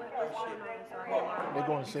 They're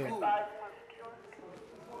going to SEG.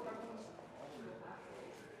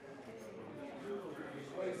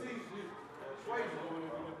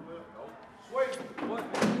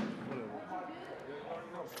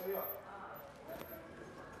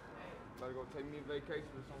 Better go take me a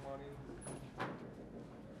vacation with somebody.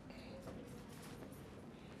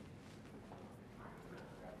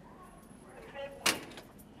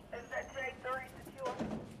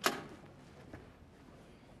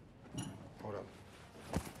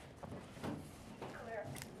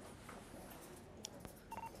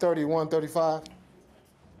 31, 35.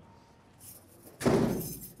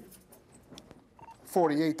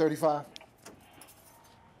 48, 35.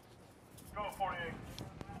 Go 48.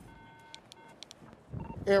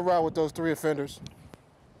 Air ride with those 3 offenders.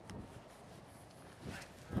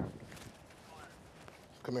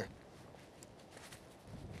 Come here.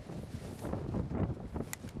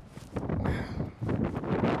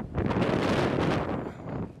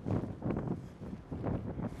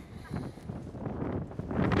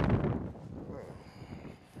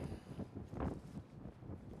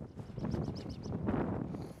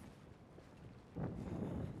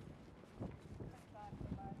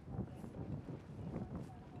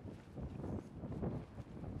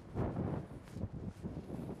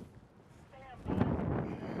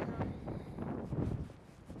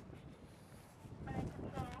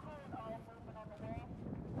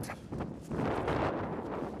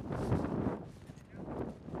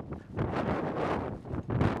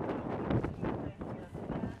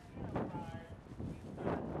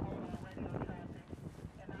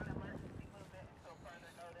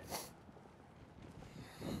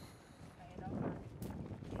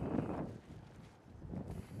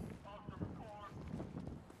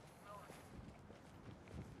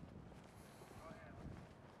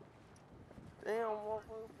 Damn,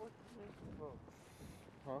 motherfucker, what you thinking about?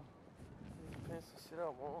 Huh? Fancy shit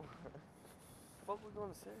up, man. Fuck we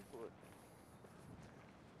going to SAG for? What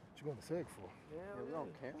you going to SAG for? Yeah, we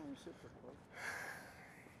don't care. Shit for fuck.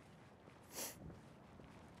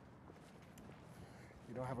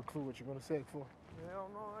 You don't have a clue what you're going to SAG for? Hell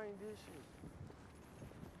no, I ain't did shit.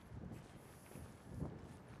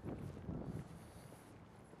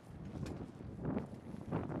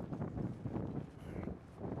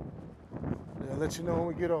 I'll let you know when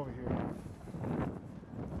we get over here.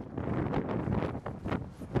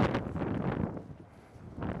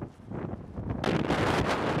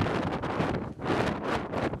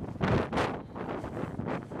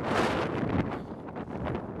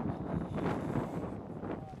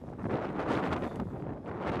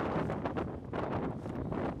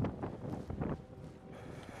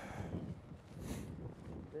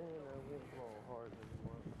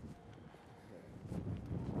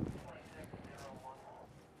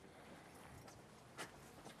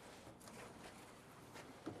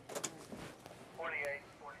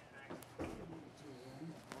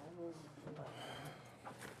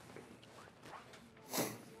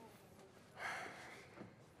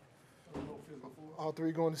 All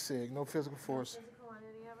 3 going to SIG, no physical force. No physical on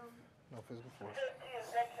any of them? No physical force. I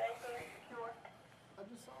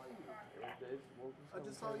just saw you. I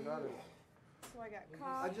just saw you. So I got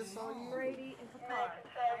Cox, I just saw you. Brady, and Picard,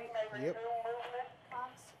 right? Yep.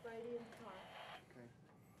 Cox, Brady, and Picard. Okay.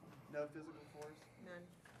 No physical force? None.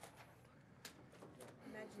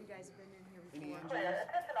 Imagine you guys have been in here Any before. injuries?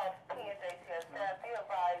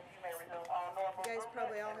 You guys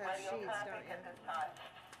probably all have sheets, don't you?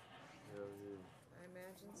 Hell yeah. I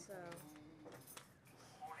imagine so.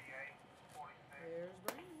 There's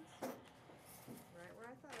brains. Right where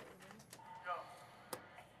I thought it would be.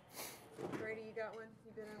 Brady, you got one?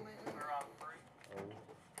 You been in lately?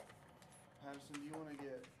 Patterson, do you want to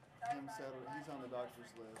get him settled? He's on the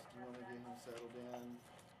doctor's list. Do you want to get him settled in and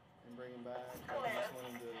bring him back? Or do you just want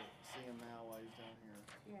him to see him now while he's down here?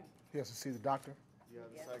 Yeah. He has to see the doctor? Yeah,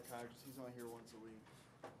 the psychiatrist. He's only here once a week.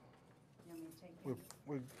 You want me to take him?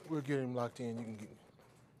 We'll get him locked in. You can get,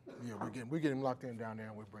 yeah, we get him locked in down there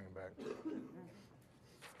and we bring him back.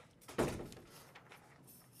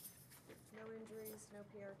 No injuries, no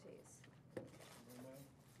PRTs.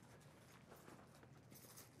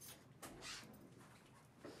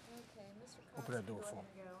 Okay, Mr. Cox, Open that door go for ahead him.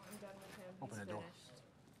 and go. I'm done with him. Open He's that door. finished.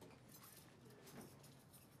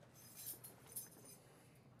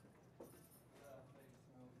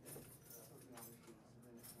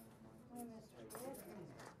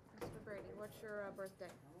 Mr. Brady, what's your birthday?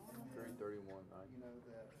 Turning 31, You know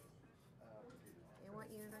that And what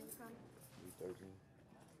unit are you from? E13.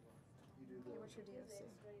 you do Okay, what's your DOC?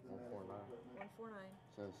 149. 149.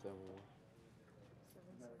 771.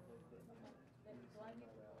 77.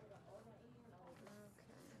 Okay.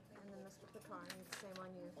 And then Mr. Picard, the same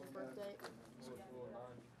on you. Your birth date?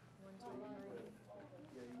 123. What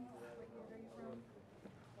unit are you from?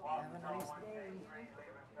 Have a nice day.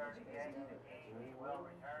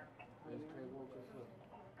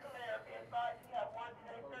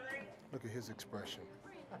 Look at his expression.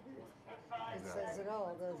 It says it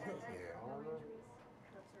all, doesn't it? Yeah.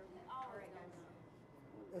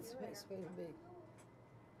 It's supposed to be.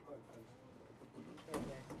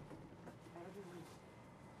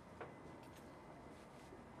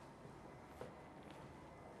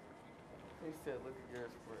 He said, look at your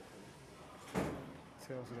expression.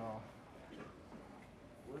 Tells it all.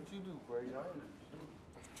 What'd you do, Brady? I ain't do shit.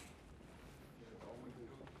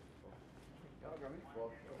 Y'all got me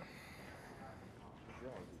fucked up.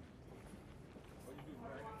 Y'all do. What'd you do,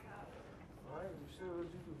 Brady? I ain't do shit.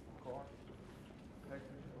 What'd you do, Carl?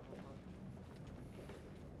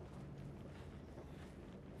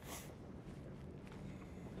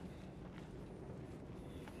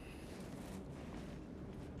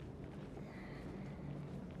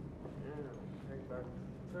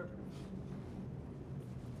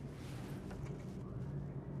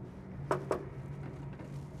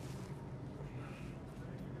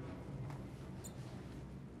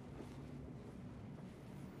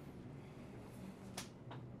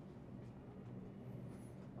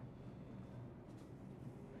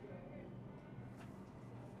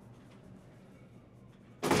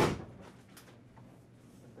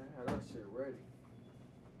 Had that shit ready.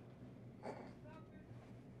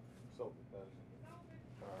 So pathetic.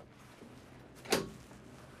 Alright.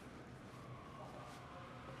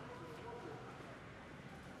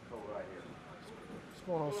 Go right here. What's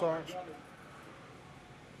going on, Sarge?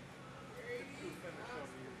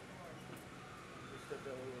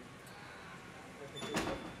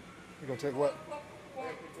 You gonna take what?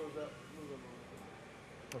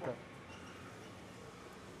 Okay.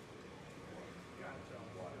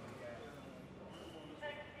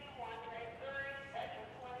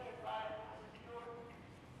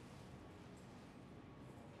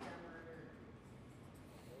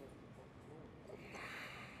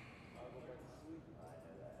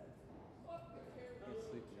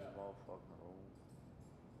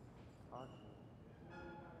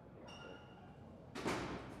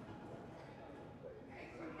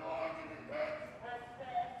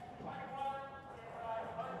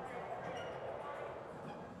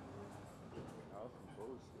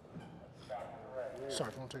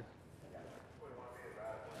 Sorry, come on, too.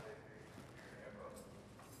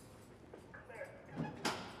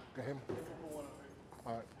 Got him?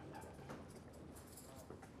 All right.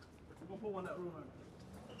 We're gonna put one in that room.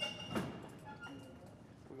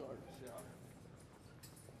 We got a shower.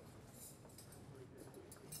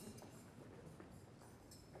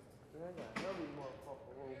 Man, I got every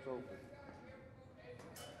motherfucker rooms open.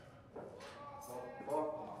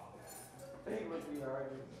 Motherfucker. He must be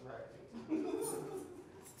already smacked.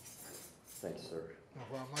 Thank you, sir. No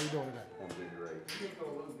problem. How you doing today? I'm doing great. He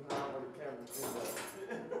gonna look behind where the camera's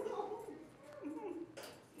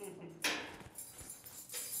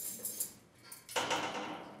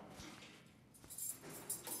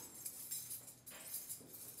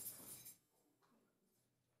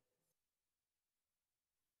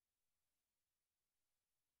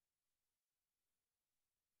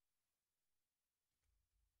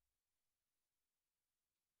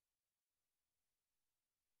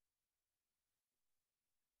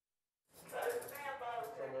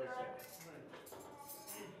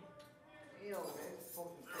You know, man, it's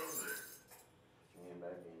fucking crazy. Your hand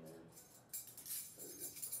back in there.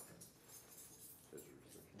 There you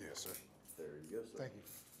go. Yes, sir. There you go, sir. Thank you.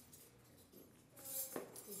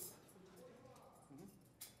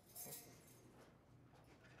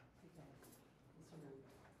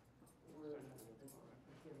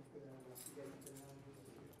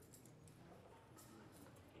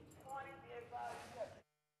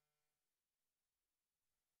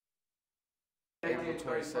 April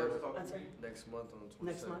 27th. That's right. Next month on the 27th.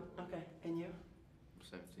 Next month, okay. And you?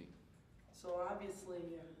 17th. So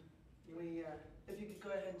obviously, if you could go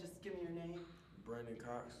ahead and just give me your name. Brandon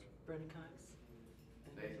Cox. Brandon Cox.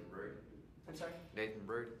 Nathan Brady. I'm sorry? Nathan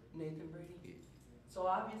Brady. Nathan Brady? Yeah. So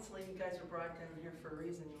obviously, you guys were brought down here for a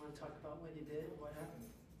reason. You want to talk about what you did, what happened?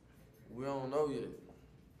 We don't know yet.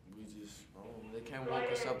 We just, they can't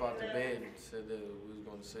woke us up out the bed and said that we was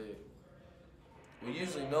gonna say it. We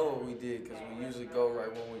usually know what we did because we usually go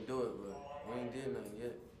right when we do it, but we ain't did nothing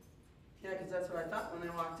yet. Yeah, because that's what I thought when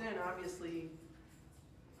they walked in. Obviously,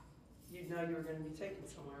 you'd know you were going to be taken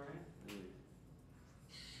somewhere, right? Yeah.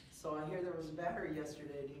 So I hear there was a battery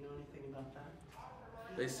yesterday. Do you know anything about that?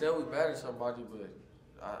 They said we battered somebody, but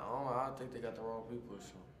I don't know. I think they got the wrong people.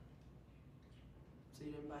 So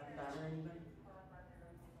you didn't batter anybody?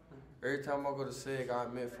 Every time I go to SEG, I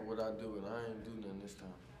admit for what I do, and I ain't do nothing this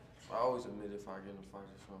time. I always admit if I get in a fight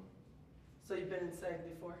or something. So you've been in SEG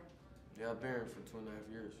before? Yeah, I've been here for 2.5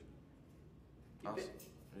 years. You've been,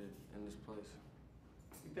 in this place.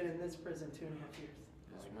 You've been in this prison 2.5 years?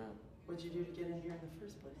 Yes, ma'am. What'd you do to get in here in the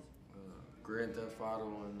first place? Grand Theft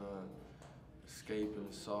Auto and escape and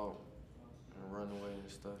assault and runaway and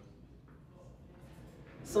stuff.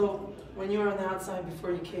 So when you were on the outside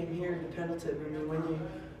before you came here to Pendleton, I mean,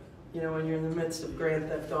 you know, when you're in the midst of Grand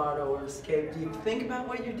Theft Auto or Escape, do you think about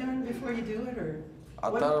what you're doing before you do it, or? I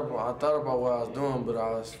thought about what I was doing, but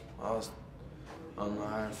I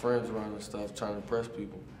had friends around and stuff trying to impress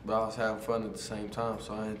people. But I was having fun at the same time,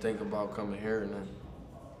 so I didn't think about coming here and then.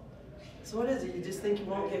 So what is it? You just think you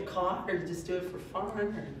won't get caught, or you just do it for fun?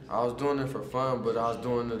 Or? I was doing it for fun, but I was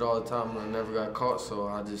doing it all the time and I never got caught, so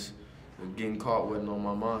I just, getting caught wasn't on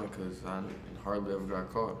my mind because I hardly ever got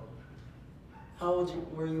caught. How old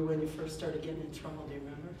were you when you first started getting in trouble, do you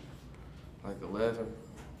remember? Like 11.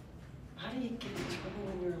 How do you get in trouble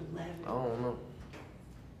when you're 11? I don't know.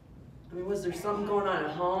 I mean, was there something going on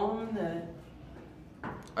at home that...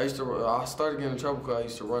 I started getting in trouble because I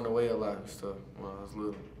used to run away a lot and stuff when I was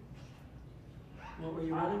little. What were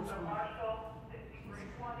you running from?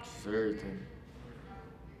 Just everything.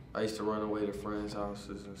 I used to run away to friends'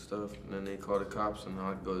 houses and stuff, and then they call the cops and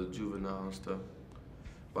I'd go to juvenile and stuff.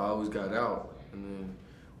 But I always got out, and then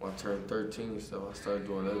when I turned 13 and stuff, I started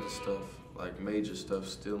doing other stuff, like major stuff,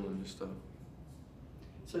 stealing and stuff.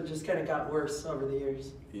 So it just kind of got worse over the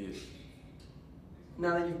years? Yeah.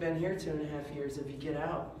 Now that you've been here 2.5 years, if you get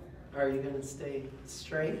out, are you going to stay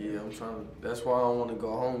straight? Yeah, I'm trying to. That's why I don't want to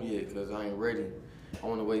go home yet, because I ain't ready. I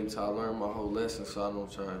want to wait until I learn my whole lesson so I don't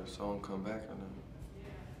come back or nothing.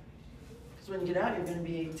 Because when you get out, you're going to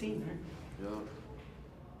be 18, right? Yeah.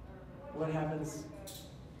 What happens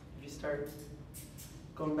if you start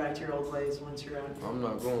going back to your old ways once you're out? I'm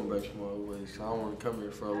not going back to my old ways. I don't want to come here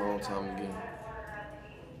for a long time again.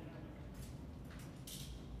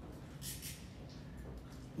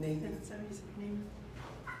 Nathan, is that what you said your name?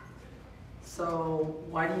 So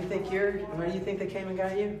why do you think they came and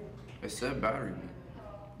got you? They said battery.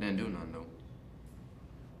 Didn't do nothing though.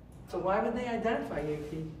 So why would they identify you,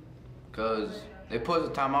 Keith? Cause they put the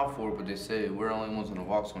time out for it, but they said we're the only ones on the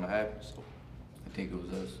walk's gonna happen, so I think it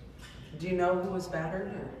was us. Do you know who was battered,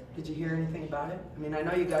 or did you hear anything about it? I mean, I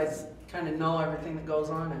know you guys kind of know everything that goes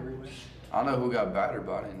on everywhere. I know who got battered,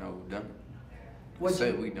 but I didn't know who done it. They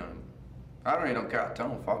said we done it. I don't care. I tell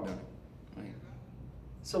them if I done it.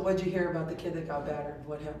 So what'd you hear about the kid that got battered?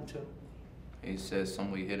 What happened to him? He said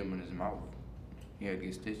somebody hit him in his mouth. He had to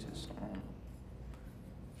get stitches. So I don't know.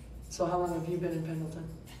 So how long have you been in Pendleton?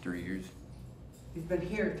 3 years. You've been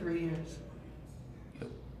here 3 years. Yep.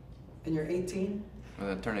 And you're 18?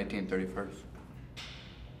 Well, I turned 18 31st.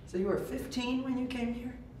 So you were 15 when you came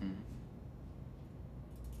here? Mm-hmm.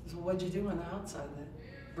 So what'd you do on the outside that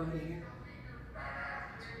brought you here?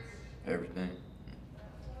 Everything.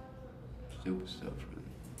 Stupid stuff, really.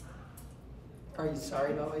 Are you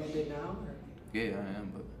sorry about what you did now? Or? Yeah, I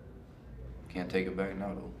am, but can't take it back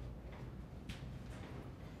now, though.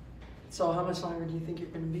 So how much longer do you think you're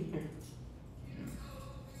going to be here?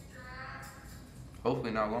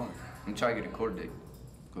 Hopefully not long. I'm trying to get a court date.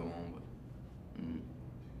 Go on, but.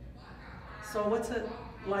 So what's it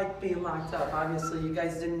like being locked up? Obviously, you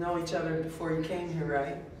guys didn't know each other before you came here,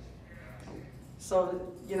 right?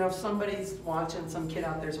 So, you know, if somebody's watching, some kid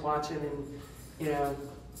out there's watching, and, you know,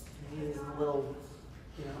 he's a little,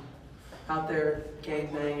 you know, out there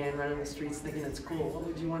gangbanging, running the streets thinking it's cool, what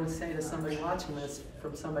would you want to say to somebody watching this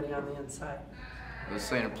from somebody on the inside?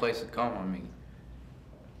 This ain't a place to come, I mean.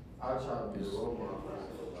 I try to be a role model.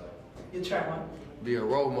 You try what? Be a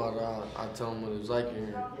role model. I tell them what it was like in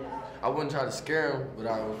here. I wouldn't try to scare him, but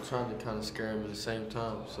I was trying to kind of scare him at the same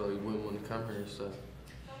time so he wouldn't want to come here and stuff.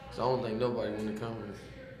 So I don't think nobody want to come here.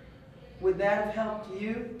 Would that have helped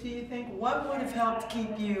you, do you think? What would have helped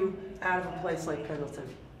keep you out of a place like Pendleton?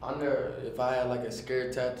 If I had like a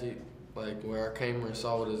scare tactic, like where I came here and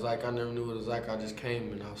saw what it's like, I never knew what it was like, I just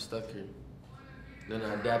came and I was stuck here. Then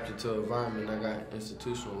I adapted to the environment and I got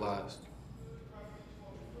institutionalized.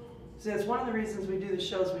 See, that's one of the reasons we do the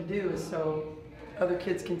shows we do, is so other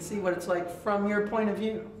kids can see what it's like from your point of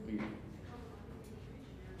view.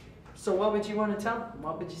 So what would you want to tell them?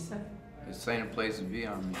 What would you say? This ain't a place to be,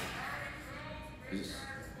 I mean. Just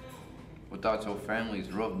without your family,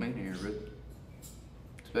 it's rough being here, really.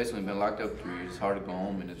 Especially when you've been locked up 3 years, it's hard to go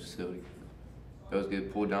home in this facility. Those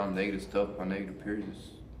get pulled down negative stuff by negative periods.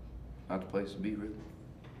 It's not the place to be, really.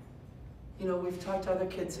 You know, we've talked to other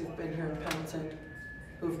kids who've been here in Pendleton,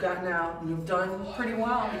 who've gotten out and who've done pretty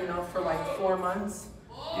well, you know, for like 4 months.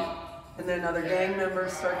 Yeah. And then other gang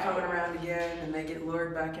members start coming around again and they get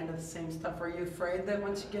lured back into the same stuff. Are you afraid that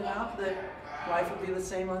once you get out that life will be the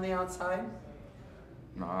same on the outside?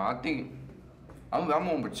 No, I think I'm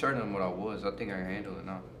more mature than what I was. I think I can handle it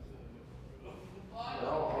now.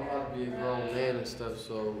 I'm about to be a grown man and stuff,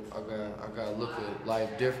 so I gotta look at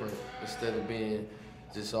life different instead of being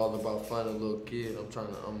just all about fun a little kid. I'm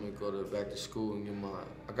gonna go back to school and get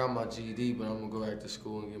I got my GED, but I'm gonna go back to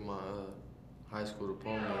school and get my high school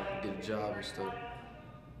diploma, get a job and stuff,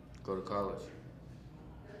 go to college.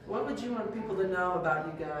 What would you want people to know about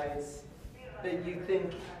you guys that you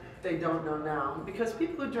think they don't know now? Because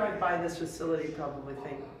people who drive by this facility probably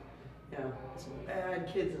think, you know, some bad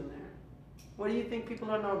kids in there. What do you think people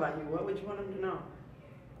don't know about you? What would you want them to know?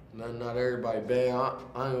 Not everybody bad. I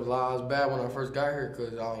ain't gonna lie, I was bad when I first got here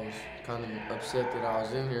because I was kind of upset that I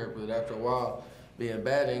was in here, but after a while, being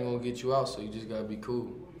bad ain't gonna get you out, so you just gotta be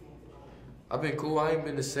cool. I've been cool. I ain't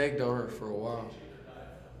been to seg down here for a while.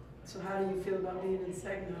 So how do you feel about being in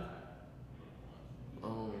seg now?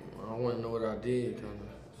 I want to know what I did, kind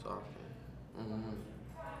of, so I can.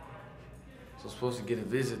 So I'm supposed to get a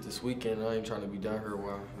visit this weekend. I ain't trying to be down here a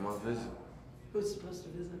while. My visit. Who's supposed to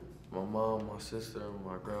visit? My mom, my sister,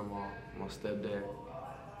 my grandma, my stepdad.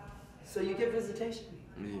 So you get visitation?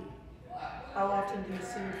 Yeah. How often do you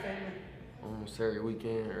see your family? Almost every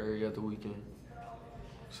weekend, every other weekend.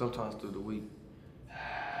 Sometimes through the week.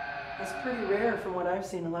 That's pretty rare from what I've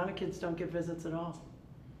seen. A lot of kids don't get visits at all.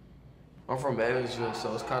 I'm from Evansville,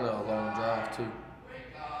 so it's kind of a long drive too.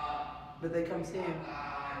 But they come see you.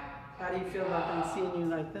 How do you feel about them seeing you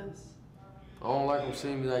like this? I don't like them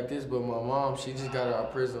seeing me like this, but my mom, she just got out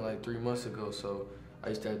of prison like 3 months ago, so I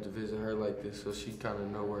used to have to visit her like this, so she kind of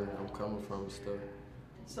know where I'm coming from and stuff.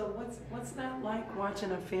 So what's that like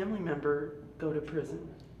watching a family member go to prison?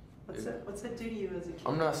 What's that do to you as a kid?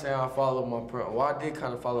 I'm not saying I follow my parents. Well, I did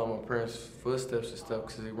kind of follow my parents' footsteps and stuff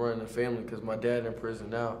because they run the family. Because my dad in prison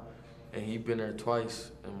now, and he been there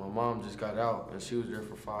twice, and my mom just got out, and she was there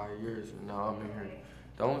for 5 years, and now I'm in here.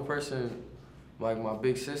 The only person, like my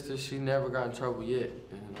big sister, she never got in trouble yet,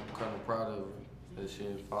 and I'm kind of proud of her that she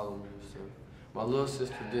didn't follow me and stuff. My little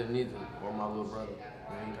sister didn't either, or my little brother.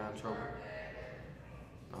 They ain't got in trouble.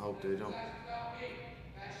 I hope they don't.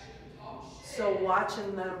 So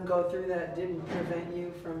watching them go through that didn't prevent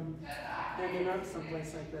you from ending up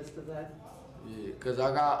someplace like this, did that? Yeah, because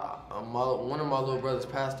I got, one of my little brothers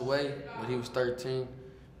passed away when he was 13.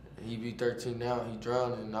 He be 13 now, he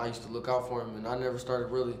drowned, and I used to look out for him, and I never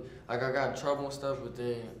started really, like I got in trouble and stuff, but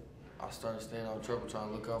then I started staying out of trouble trying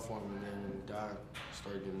to look out for him, and then when he died, I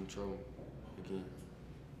started getting in trouble again.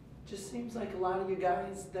 Just seems like a lot of you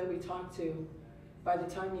guys that we talk to, by the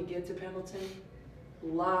time you get to Pendleton, a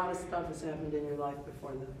lot of stuff has happened in your life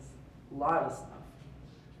before this. A lot of stuff.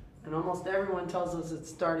 And almost everyone tells us it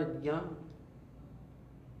started young.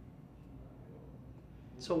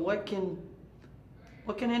 So what can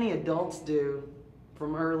any adults do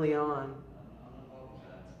from early on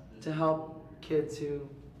to help kids who,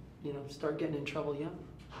 you know, start getting in trouble young?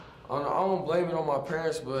 I don't blame it on my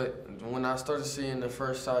parents, but when I started seeing the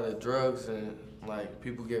first side of drugs and like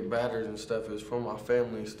people get battered and stuff, it's from my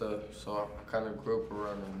family and stuff. So I kind of grew up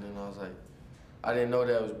around it, and then I was like, I didn't know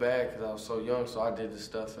that it was bad because I was so young, so I did the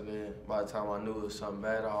stuff, and then by the time I knew it was something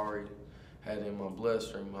bad, I already had it in my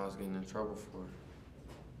bloodstream. I was getting in trouble for it.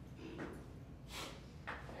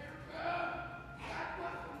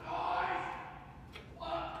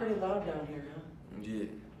 Pretty loud down here, huh? Yeah.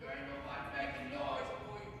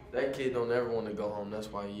 That kid don't ever want to go home.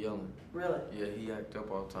 That's why he yelling. Really? Yeah, he act up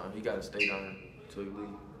all the time. He got to stay down here until he leave.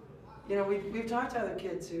 You know, we've talked to other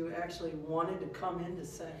kids who actually wanted to come into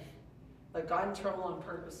SEG. Like got in trouble on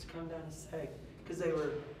purpose to come down to SEG because they were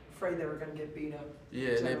afraid they were going to get beat up.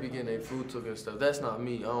 Yeah, and they be getting their food took and stuff. That's not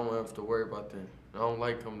me. I don't have to worry about that. I don't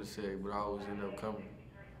like coming to SEG, but I always end up coming.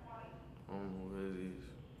 I don't know what it is.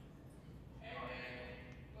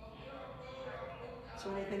 So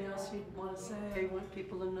anything else you'd want to say, want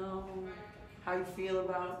people to know how you feel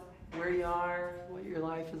about where you are, what your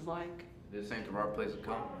life is like? This ain't the right place to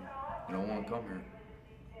come. You don't want to come here.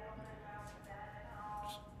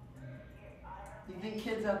 You think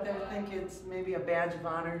kids out there think it's maybe a badge of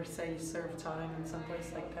honor to say you served time in some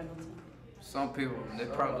place like Pendleton? Some people, they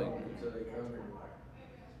probably... Until they come here.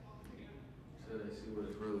 Until they see what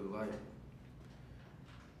it's really like.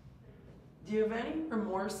 Do you have any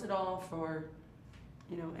remorse at all for,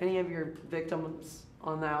 you know, any of your victims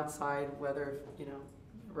on the outside, whether, you know,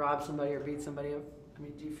 rob somebody or beat somebody up? I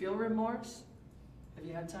mean, do you feel remorse? Have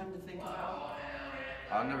you had time to think about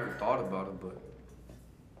it? I never thought about it, but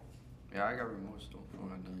yeah, I got remorse though for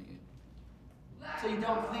what I done it. So you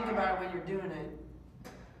don't think about it when you're doing it,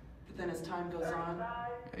 but then as time goes on?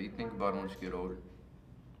 Yeah, you think about it once you get older.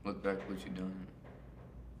 Look back at what you done.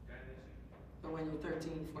 But when you're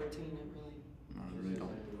 13, 14, it really... No, I really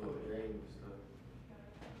don't.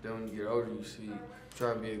 Then when you get older, you see,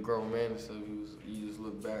 try to be a grown man and stuff, you just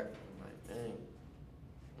look back like, dang.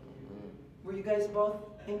 Were you guys both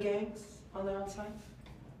in gangs on the outside?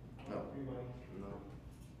 No. No.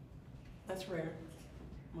 That's rare.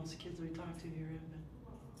 Most kids we talk to here have been.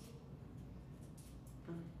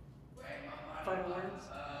 Final words?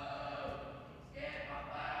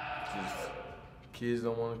 Just kids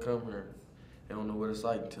don't want to come here. They don't know what it's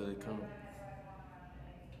like until they come.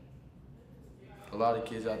 A lot of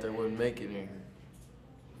kids out there wouldn't make it in here.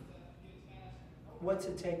 What's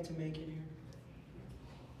it take to make it here?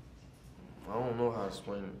 I don't know how to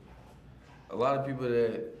explain it. A lot of people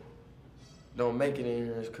that don't make it in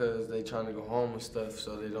here is because they trying to go home and stuff,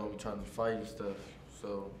 so they don't trying to fight and stuff.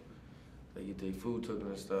 So they get their food taken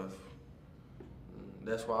and stuff. And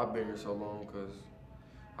that's why I've been here so long, because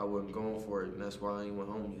I wasn't going for it, and that's why I ain't went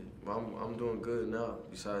home yet. But I'm doing good now,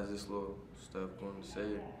 besides this little stuff going to say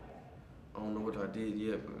it. I don't know what I did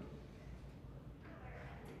yet, but.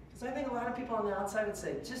 Because I think a lot of people on the outside would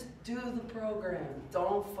say, just do the program,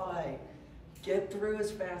 don't fight. Get through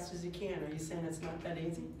as fast as you can. Are you saying it's not that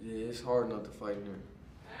easy? Yeah, it's hard not to fight in here.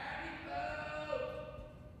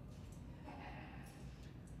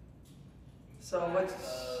 So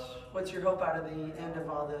what's your hope out of the end of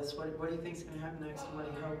all this? What do you think is going to happen next, and what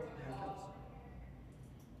do you hope happens?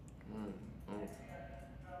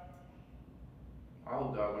 I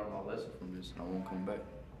hope that I learn my lesson from this and I won't come back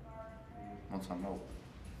once I'm out.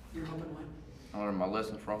 You're hoping what? I learned my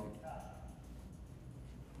lesson from it.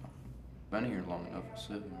 Been here long enough to sit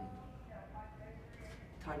here.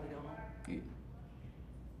 Time to go home. Yeah.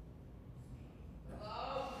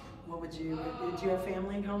 What would you, do you have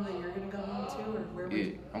family at home that you're going to go home to, or where would Yeah,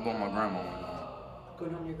 you? I'm going to my grandma when I'm home.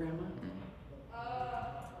 Going home to your grandma? Mm-hmm.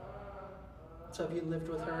 So have you lived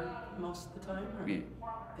with her most of the time? Or? Yeah.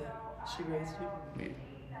 Yeah. She raised you?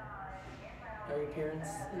 Yeah. Are your parents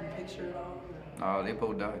in the picture at all? No, they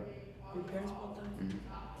both died. Your parents both died? Mm-hmm.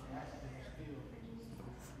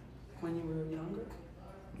 When you were younger?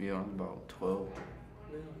 Yeah, I'm about 12.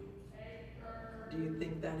 Really? Do you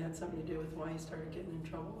think that had something to do with why you started getting in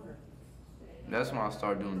trouble, or? That's when I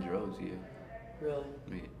started doing drugs, yeah. Really?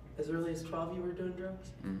 Yeah. As early as 12 you were doing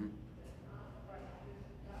drugs? Mm-hmm.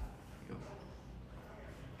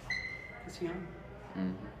 It's young.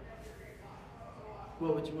 Mm-hmm.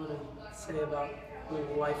 What would you want to say about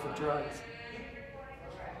living a life of drugs?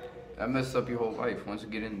 That messes up your whole life. Once you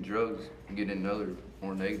get into drugs, you get into other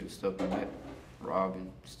more negative stuff than that.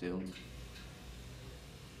 Robbing, stealing.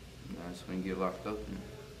 And that's when you get locked up. And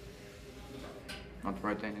not the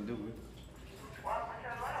right thing to do, really.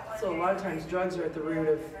 So a lot of times drugs are at the root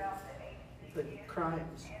of the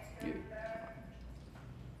crimes. Yeah.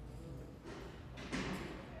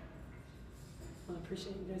 Well, I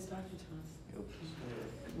appreciate you guys talking to us. Yep.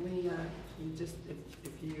 We, you just,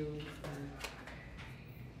 if you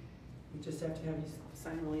just have to have you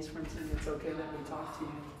sign a release form saying it's okay that we talk to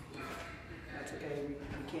you. That's okay. We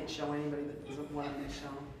can't show anybody that doesn't want to be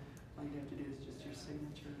shown. All you have to do is just your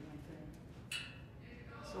signature right there.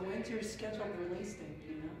 So when's your scheduled release date,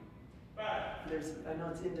 do you know? I know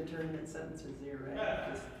it's indeterminate sentences here,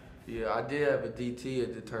 right? Yeah, I did have a DT, a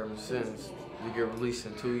determined sentence, to get released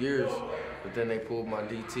in 2 years, but then they pulled my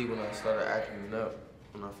DT when I started acting up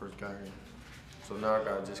when I first got here. So now I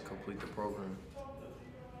gotta just complete the program.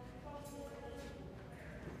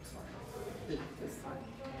 It's fine.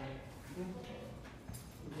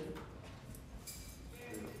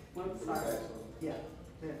 One side. Yeah.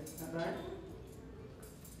 There. Is that better?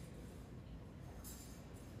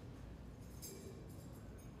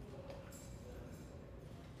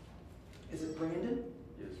 Is it Brandon?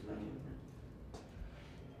 Yes, ma'am.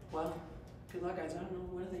 Well, good luck, guys. I don't know.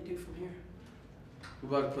 What do they do from here? We're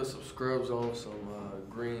about to put some scrubs on, some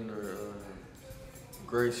green or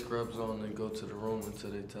gray scrubs on, and go to the room until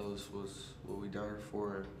they tell us what we down here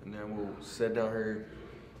for. And then we'll sit down here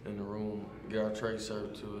in the room, get our tray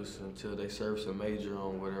served to us until they serve some major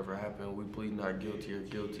on whatever happened. We plead not guilty or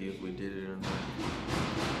guilty if we did it or not.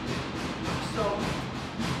 So,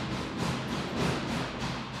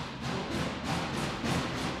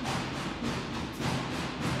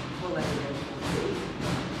 we'll let you know.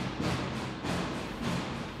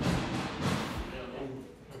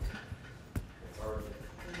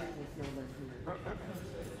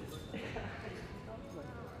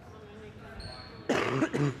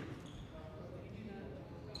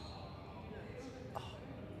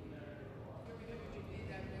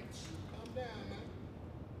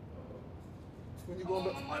 When you go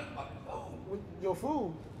back, your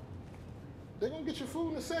food, they're gonna get your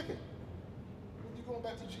food in a second. When you going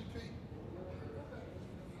back to GP?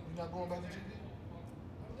 You're not going back to GP?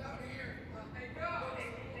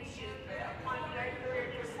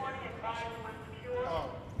 Oh.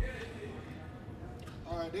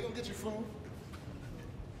 All right, they're gonna get your food.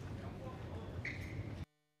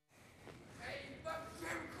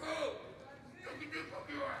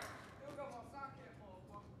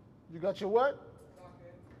 You got your what?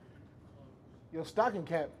 Your stocking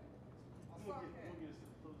cap.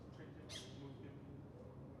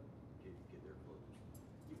 Get their clothes.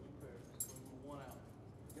 Move one out.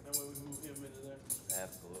 That way we can move him into there.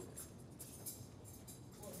 Absolutely.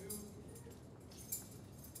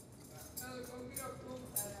 Go get our food.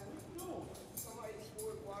 Somebody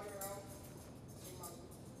poured water out.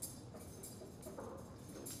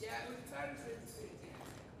 Yeah, it was better since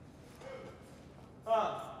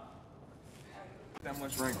That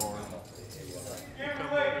much wrinkle on him.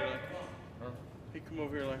 He come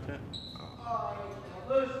over here like that.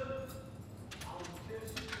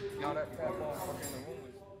 Y'all, that fat motherfucker in the room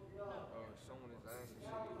is showing his ass and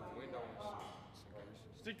shit through the window and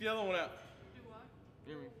shit. Stick the other one out. Do what?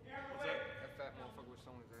 Hear me? What's that? That fat motherfucker was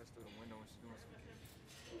showing his ass through the window and shit doing some shit.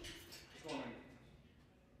 What's going on?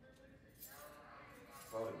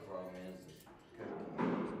 Part of the problem is the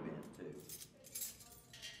cocaine is bent too.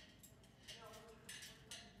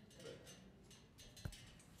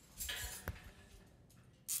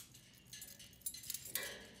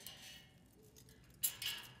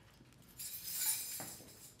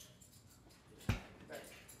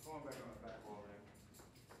 Going back on the back wall there.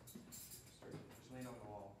 Just lean on the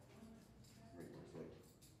wall. Right, looks like.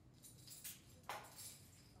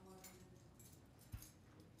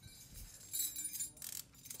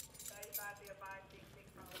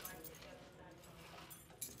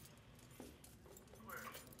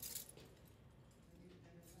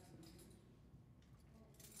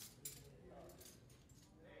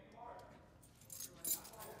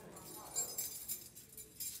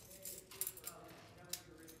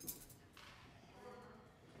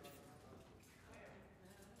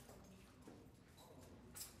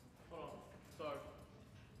 Hold on. Sorry.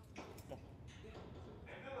 Come on.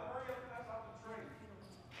 Hey, Miller, hurry up and pass out the train.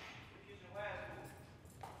 Get your last move.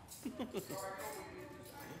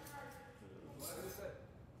 What is that?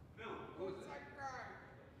 Miller. Who is it?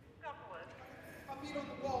 I'll be on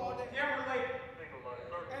the wall all day. Camera late.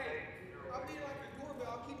 Hey, I'll be like a doorbell.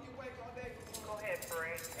 I'll keep you awake all day. Go ahead,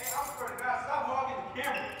 Fred. Hey, I'm swear to God, stop hogging the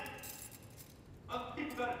camera. Other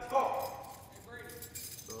people gotta talk. Hey, Brady.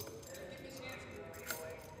 Give me a chance.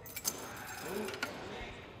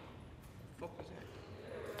 Fuck was that?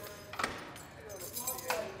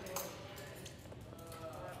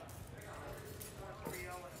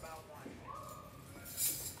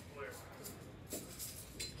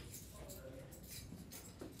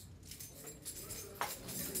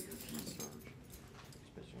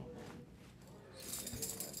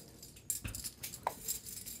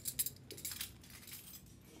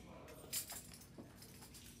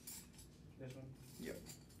 This one? Yep.